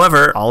G.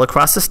 However, all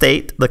across the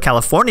state, the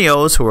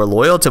Californios, who were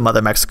loyal to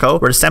Mother Mexico,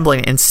 were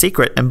assembling in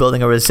secret and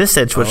building a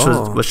resistance,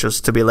 which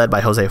was to be led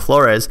by Jose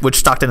Flores, which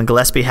Stockton and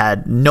Gillespie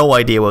had no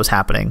idea what was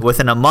happening.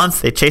 Within a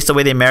month, they chased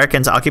away the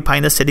Americans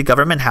occupying the city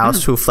government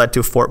house, who fled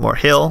to Fort Moore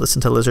Hill.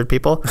 Listen to lizard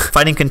people.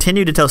 Fighting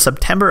continued until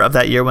September of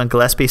that year, when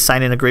Gillespie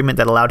signed an agreement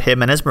that allowed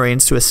him and his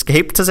Marines to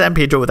escape to San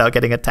Pedro without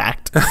getting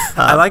attacked.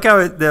 I like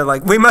how they're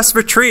like, we must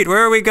retreat.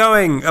 Where are we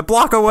going? A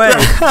block away.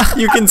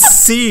 You can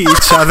see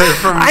each other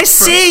from... I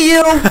see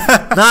you!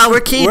 No,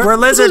 we're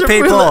lizard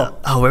people.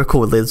 We're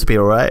cool with lizard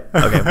people, right?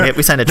 Okay,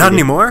 we signed a treaty. Not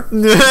anymore?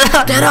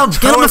 Get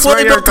them before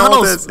they build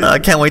tunnels. I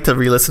can't wait to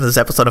re-listen to this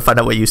episode and find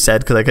out what you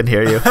said, because I couldn't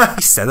hear you.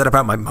 You said that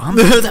about my mom?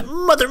 That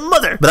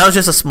mother. But that was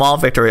just a small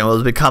victory, and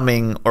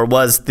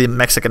was the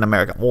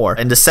Mexican-American War.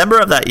 In December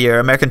of that year,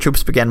 American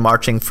troops began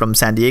marching from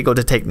San Diego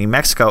to take New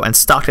Mexico, and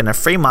Stockton and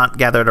Fremont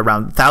gathered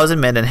around 1,000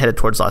 men and headed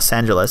towards Los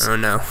Angeles. Oh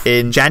no.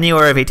 In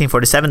January of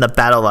 1847, the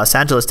Battle of Los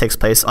Angeles takes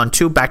place on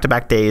 2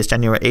 back-to-back days,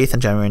 January 8th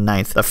and January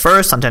 9th. The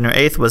first, on January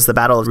 8th, was the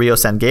Battle of Rio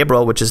San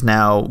Gabriel, which is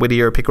now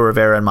Whittier, Pico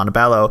Rivera, and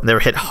Montebello. They were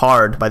hit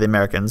hard by the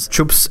Americans.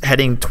 Troops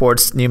heading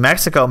towards New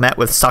Mexico met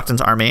with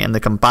Stockton's army, and they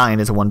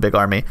combined as one big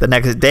army. The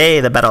next day,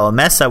 the Battle of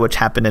Mesa, which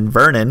happened in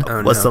Vernon,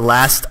 was the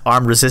last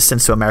armed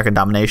resistance to American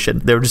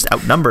domination. They were just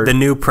outnumbered. The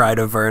new pride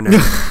of Vernon.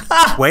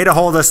 Way to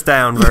hold us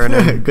down,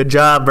 Vernon. Good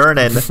job,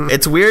 Vernon.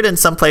 It's weird in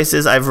some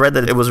places. I've read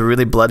that it was a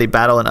really bloody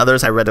battle. In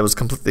others, I read it was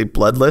completely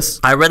bloodless.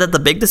 I read that the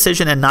big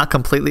decision in not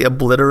completely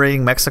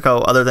obliterating Mexico,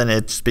 other than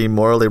it just being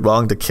morally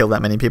wrong to kill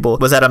that many people,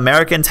 was that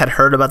Americans had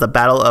heard about the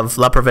Battle of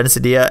La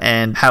Providencia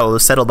and how it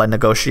was settled by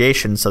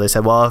negotiation. So they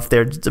said, well, if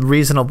they're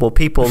reasonable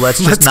people, let's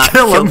kill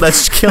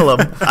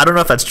them. I don't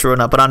know if that's true or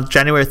not, but on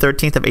January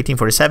 13th of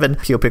 1847,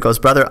 Pio Pico's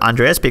brother,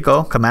 Andres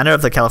Pico, commander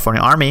of the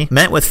California Army,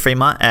 met with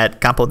Fremont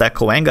at Campo de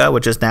Cahuenga,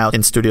 which is now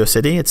in Studio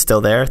City. It's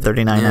still there,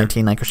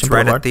 3919 Lancaster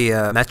Boulevard. Right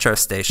at the metro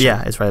station.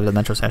 Yeah, it's right at the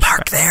metro station.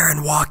 Park there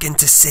and walk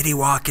into City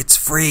Walk. It's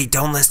free.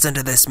 Don't listen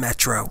to this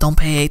metro. Don't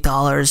pay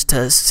 $8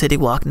 to City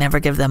Walk. Never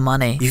give them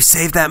money. You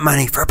save that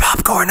money for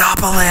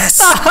Popcornopolis.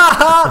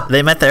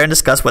 They met there and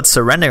discussed what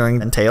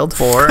surrendering entailed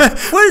for...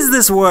 What is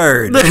this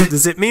word?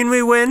 Does it mean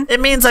we win? It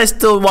means I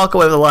still walk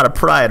away with a lot of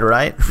pride,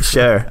 right?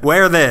 Sure.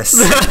 Wear this.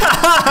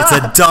 It's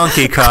a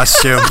donkey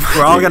costume.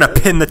 We're all going to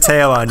pin the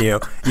tail on you.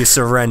 You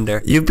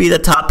surrender. You be the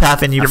top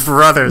half and your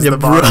brother's the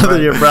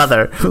bottom. Your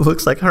brother, who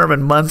looks like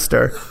Herman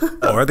Munster.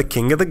 Or the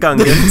king of the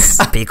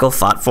Gungans. Pico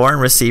fought for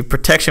and received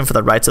protection for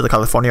the rights of the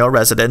California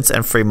residents,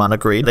 and Fremont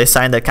agreed. They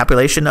signed the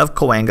Capitulation of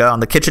Cahuenga on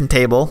the kitchen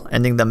table,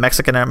 ending the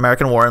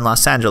Mexican-American War in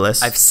Los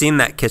Angeles. I've seen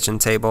that kitchen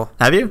table.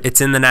 Have you?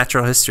 It's in the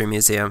Natural History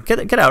Museum.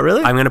 Get out,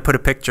 really? I'm going to put a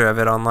picture of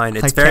it online.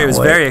 It was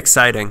very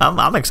exciting.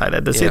 I'm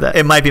excited to see that.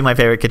 It might be my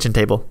favorite kitchen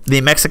table.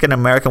 The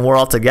Mexican-American War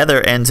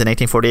altogether ends in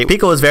 1848.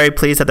 Pico was very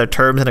pleased that their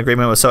terms and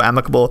agreement was so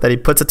amicable that he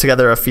puts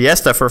together a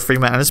fiesta for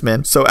Fremont and his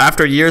men. So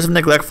after years of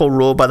neglectful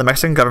rule by the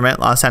Mexican government,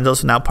 Los Angeles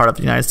is now part of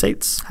the United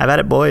States. Have at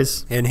it,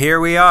 boys. And here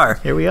we are.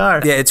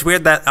 Yeah, it's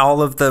weird that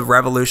all of the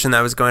revolution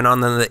that was going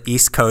on the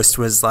East Coast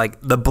was like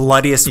the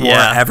bloodiest war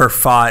ever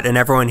fought, and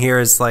everyone here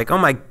is like, oh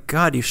my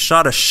God, you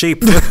shot a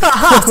sheep.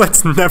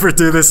 Let's never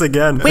do this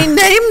again. We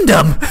named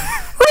him.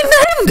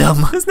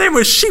 His name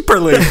was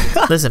Sheeperly.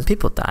 Listen,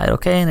 people died,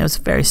 okay? And it was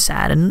very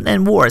sad.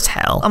 And war is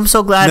hell. I'm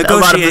so glad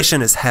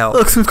Negotiation is hell.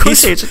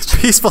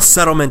 Peaceful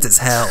settlement is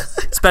hell.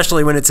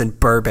 Especially when it's in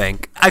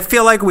Burbank. I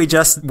feel like we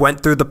just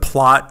went through the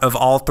plot of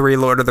all 3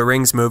 Lord of the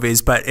Rings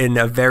movies, but in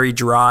a very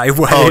dry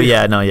way. Oh,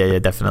 yeah. No, yeah,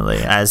 definitely.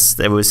 As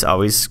it was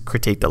always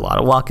critiqued, a lot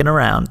of walking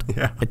around.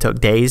 Yeah. It took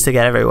days to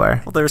get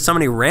everywhere. Well, there were so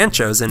many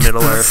ranchos in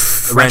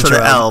Middle-earth. Rancho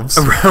the Elves.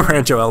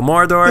 Rancho El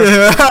Mordor.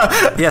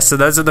 Yeah, so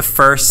those are the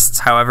first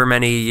however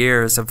many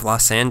years of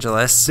Los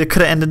Angeles. It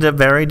could have ended up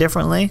very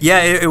differently. Yeah,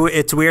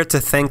 it's weird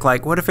to think,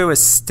 like, what if it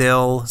was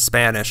still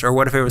Spanish, or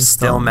what if it was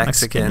still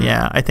Mexican?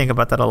 Yeah, I think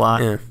about that a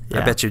lot. Yeah.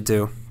 I bet you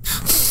do.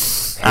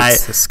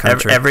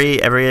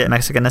 Every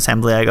Mexican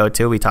assembly I go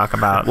to, we talk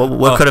about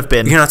what could have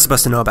been. You're not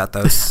supposed to know about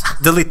those.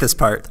 Delete this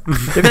part.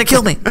 They're gonna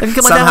kill me. They're gonna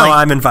kill my Somehow family.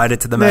 I'm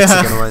invited to the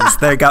Mexican ones.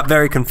 They got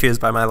very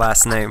confused by my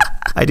last name.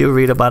 I do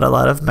read about a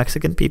lot of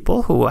Mexican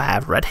people who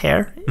have red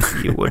hair.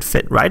 You would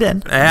fit right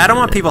in. I don't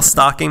want people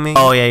stalking me.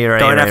 Oh yeah, you're right.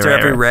 Going after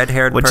every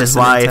red-haired person. Which is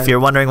why, if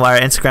you're wondering why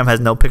our Instagram has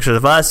no pictures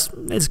of us,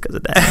 it's because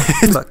of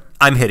that. Look,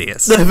 I'm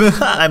hideous.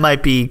 I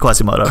might be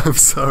Quasimodo. I'm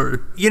sorry.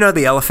 You know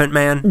the Elephant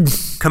Man?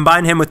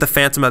 Combine him with the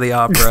Phantom of the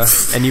Opera,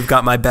 and you've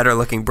got my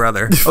better-looking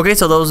brother. Okay,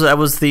 so that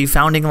was the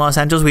founding of Los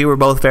Angeles. We were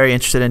both very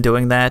interested in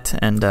doing that,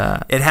 and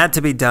it had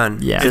to be done.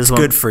 Yeah, it's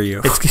good for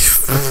you.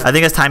 I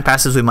think as time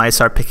passes, we might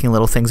start picking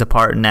little things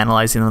apart and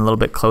analyzing them a little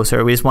bit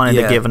closer. We just wanted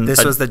to give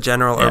this was the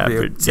general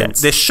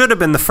overview. This should have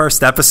been the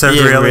first episode.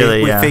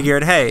 We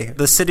figured, hey,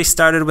 the city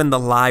started when the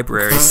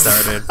library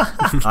started.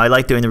 I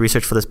like doing the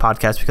research for this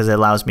podcast because it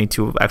allows me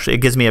to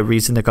it gives me a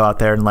reason to go out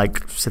there and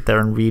like sit there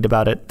and read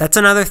about it. That's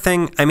another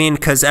thing. I mean,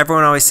 because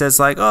everyone always says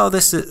like, oh,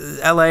 this is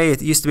LA.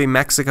 It used to be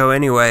Mexico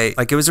anyway.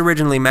 Like it was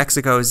originally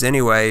Mexico's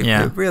anyway.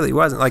 Yeah. It really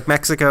wasn't. Like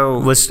Mexico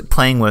was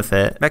playing with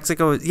it.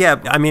 Mexico,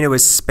 yeah. I mean, it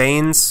was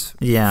Spain's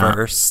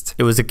first.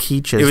 It was the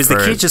Quiches. It was the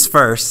Quiches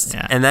first,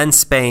 and then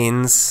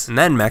Spain's, and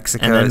then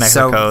Mexico. And then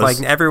Mexico's. So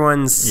like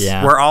everyone's,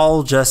 we're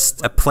all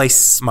just a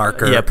place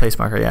marker. Yeah, place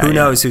marker. Yeah. Who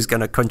knows who's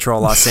going to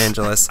control Los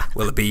Angeles?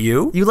 Will it be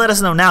you? You let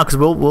us know now because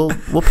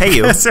we'll pay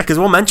you. Because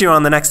we'll mention you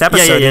on the next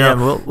episode. Yeah.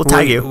 We'll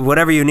tag you.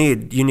 Whatever you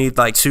need. You need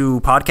like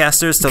 2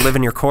 podcasters to live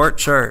in your court?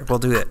 Sure, we'll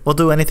do it. We'll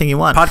do anything you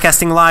want.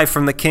 Podcasting live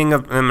from the king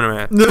of...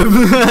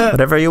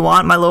 Whatever you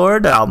want, my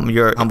lord.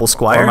 Your humble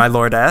squire. Or my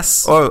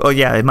lordess. Oh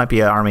yeah, it might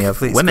be an army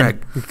of women.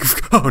 Greg.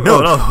 Oh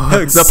no.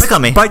 They'll pick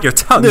on me. Bite your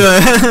tongue.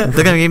 They're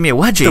going to give me a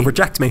wedgie. They'll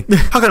reject me.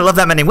 How could I love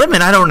that many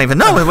women? I don't even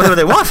know. Whatever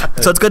they want.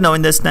 So it's good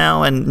knowing this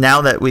now, and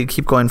now that we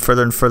keep going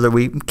further and further,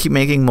 we keep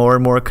making more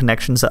and more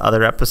connections to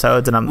other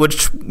episodes, and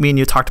which me and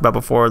you talked about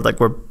before, like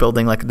we're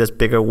building like this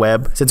bigger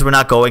web. Since we're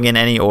not going in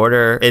any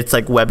order, it's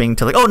like webbing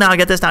to like, oh, now I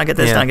get this, now I get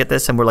this, now I get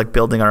this, and we're like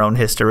building our own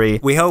history.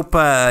 We hope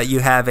you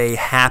have a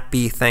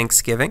happy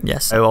Thanksgiving.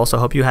 Yes. I also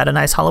hope you had a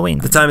nice Halloween.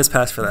 The time has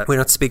passed for that. We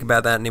don't speak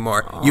about that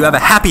anymore. Aww. You have a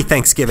happy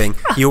Thanksgiving.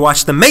 You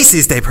watch the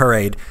Macy's Day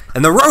Parade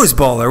and the Rose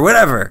Bowl or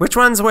whatever. Which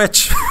one's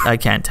which? I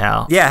can't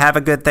tell. Yeah, have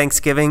a good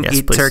Thanksgiving. Yes,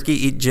 eat please. Turkey,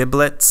 eat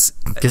giblets.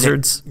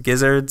 Gizzards,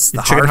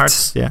 the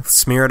hearts. Yeah.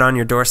 Smear it on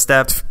your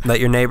doorstep. Let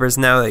your neighbors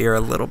know that you're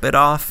a little bit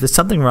off. There's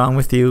something wrong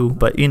with you,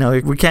 but you know,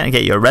 we can't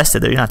get you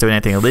arrested. You're not doing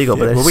anything illegal.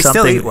 Yeah, but we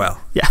still eat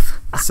well. Yeah.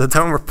 So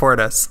don't report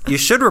us. You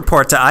should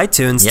report to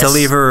iTunes to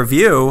leave a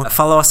review.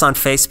 Follow us on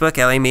Facebook,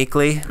 LA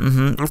Meekly.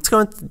 Mm-hmm. Let's go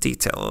into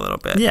detail a little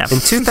bit. Yeah. In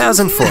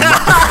 2004,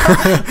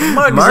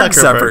 Mark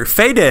Zuckerberg,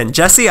 fade in,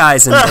 Jesse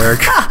Eisenberg,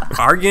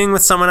 arguing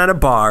with someone at a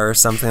bar or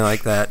something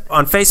like that.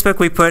 On Facebook,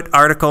 we put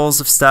articles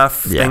of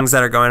stuff, things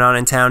that are going on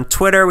in town.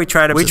 Twitter, we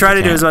try to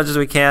do as much as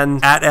we can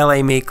at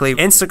LA Meekly.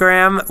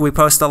 Instagram, we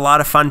post a lot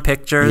of fun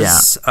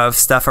pictures of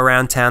stuff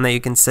around town that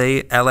you can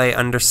see.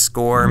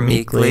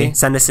 LA_Meekly.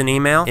 Send us an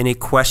email. Any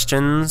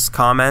questions,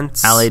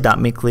 comments?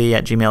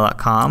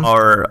 la.meekly@gmail.com.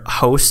 Our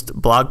host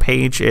blog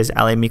page is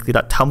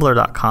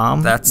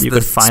lameekly.tumblr.com. That's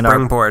the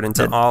springboard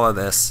into all of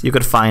this. You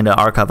could find an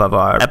archive of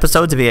our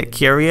episodes if you get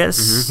curious.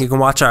 Mm-hmm. You can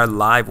watch our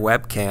live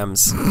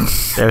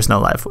webcams. There's no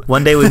live.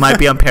 One day we might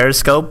be on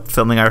Periscope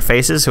filming our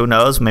faces. Who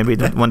knows? Maybe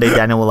one day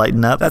Daniel will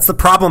lighten up. That's the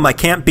problem. I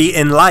can't be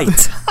in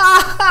light.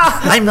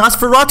 I'm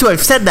Nosferatu.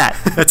 I've said that.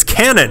 That's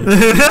canon.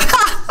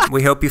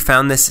 We hope you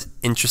found this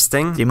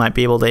interesting. You might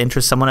be able to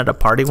interest someone at a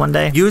party one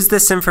day. Use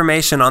this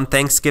information on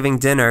Thanksgiving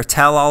dinner.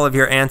 Tell all of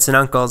your aunts and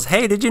uncles,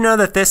 hey, did you know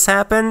that this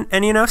happened?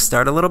 And,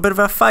 start a little bit of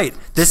a fight.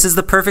 This is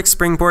the perfect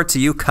springboard to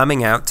you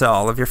coming out to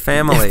all of your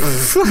family.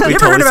 You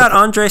ever heard about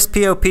Andres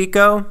Pio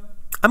Pico?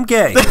 I'm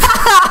gay.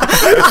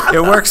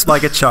 It works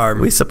like a charm.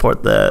 We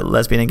support the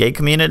lesbian and gay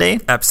community.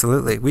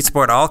 Absolutely. We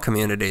support all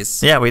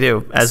communities. Yeah, we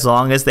do. As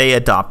long as they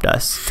adopt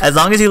us. As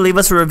long as you leave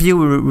us a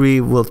review,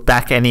 we will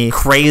back any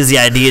crazy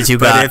ideas you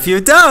got. But if you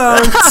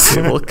don't,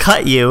 we'll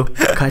cut you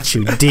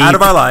deep. Out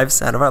of our lives.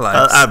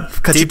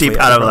 Cut you deep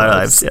out of our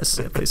lives. Yes,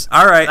 please.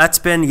 All right. That's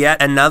been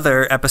yet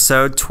another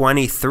episode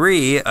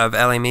 23 of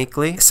LA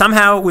Meekly.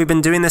 Somehow we've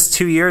been doing this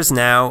 2 years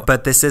now,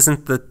 but this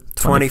isn't the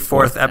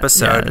 24th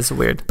episode. Yeah, it's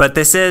weird. But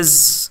this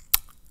is...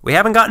 We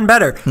haven't gotten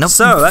better. Nope.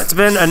 So that's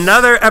been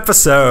another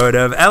episode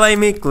of LA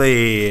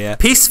Meekly,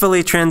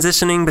 peacefully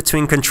transitioning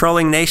between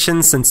controlling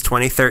nations since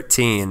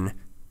 2013 and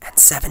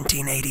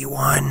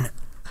 1781.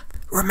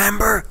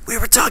 Remember, we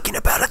were talking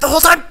about it the whole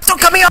time. Don't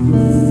cut me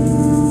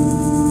off.